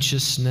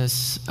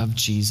righteousness of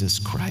Jesus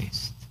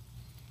Christ.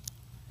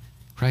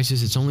 Christ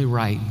says, it's only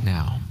right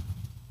now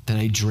that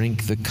I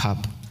drink the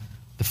cup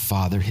the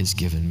Father has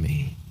given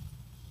me.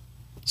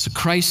 So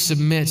Christ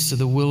submits to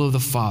the will of the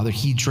Father.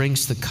 He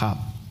drinks the cup,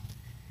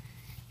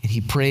 and he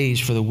prays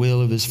for the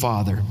will of his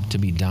Father to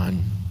be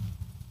done.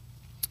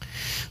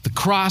 The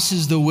cross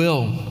is the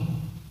will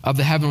of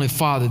the Heavenly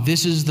Father.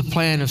 This is the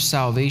plan of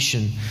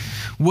salvation.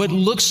 What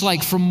looks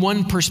like, from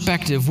one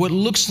perspective, what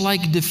looks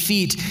like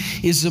defeat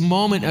is a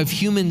moment of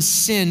human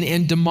sin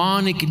and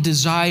demonic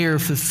desire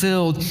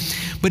fulfilled,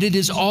 but it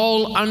is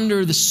all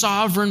under the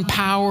sovereign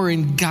power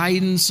and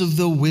guidance of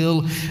the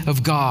will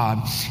of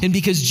God. And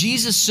because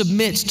Jesus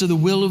submits to the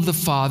will of the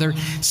Father,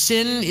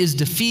 sin is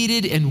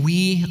defeated and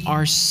we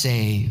are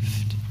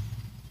saved.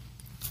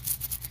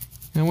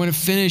 And I want to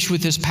finish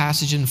with this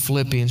passage in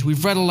Philippians.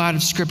 We've read a lot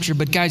of scripture,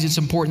 but guys, it's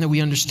important that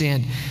we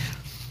understand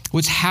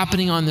what's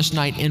happening on this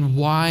night and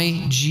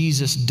why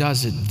Jesus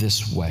does it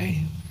this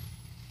way.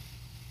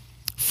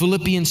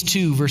 Philippians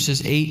 2,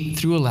 verses 8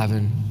 through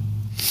 11.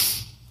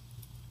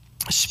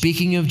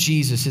 Speaking of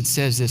Jesus, it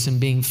says this, and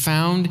being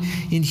found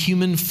in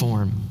human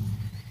form,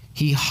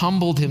 he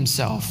humbled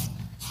himself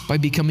by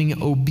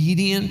becoming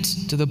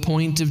obedient to the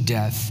point of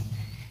death,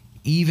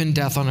 even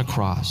death on a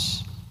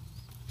cross.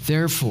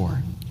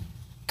 Therefore,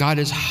 God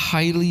has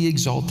highly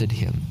exalted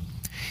him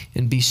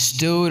and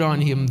bestowed on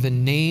him the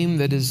name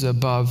that is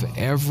above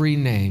every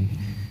name,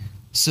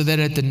 so that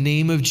at the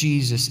name of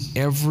Jesus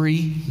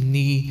every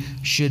knee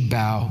should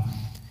bow,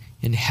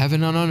 in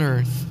heaven and on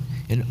earth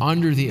and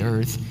under the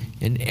earth,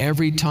 and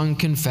every tongue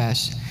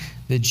confess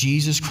that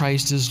Jesus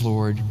Christ is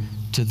Lord,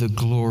 to the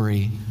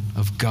glory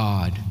of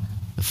God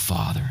the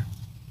Father.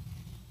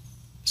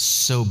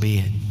 So be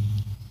it.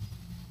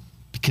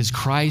 Because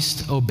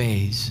Christ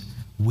obeys,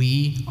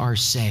 we are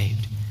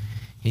saved.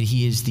 And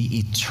he is the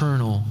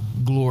eternal,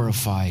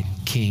 glorified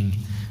King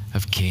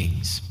of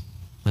Kings.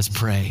 Let's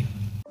pray.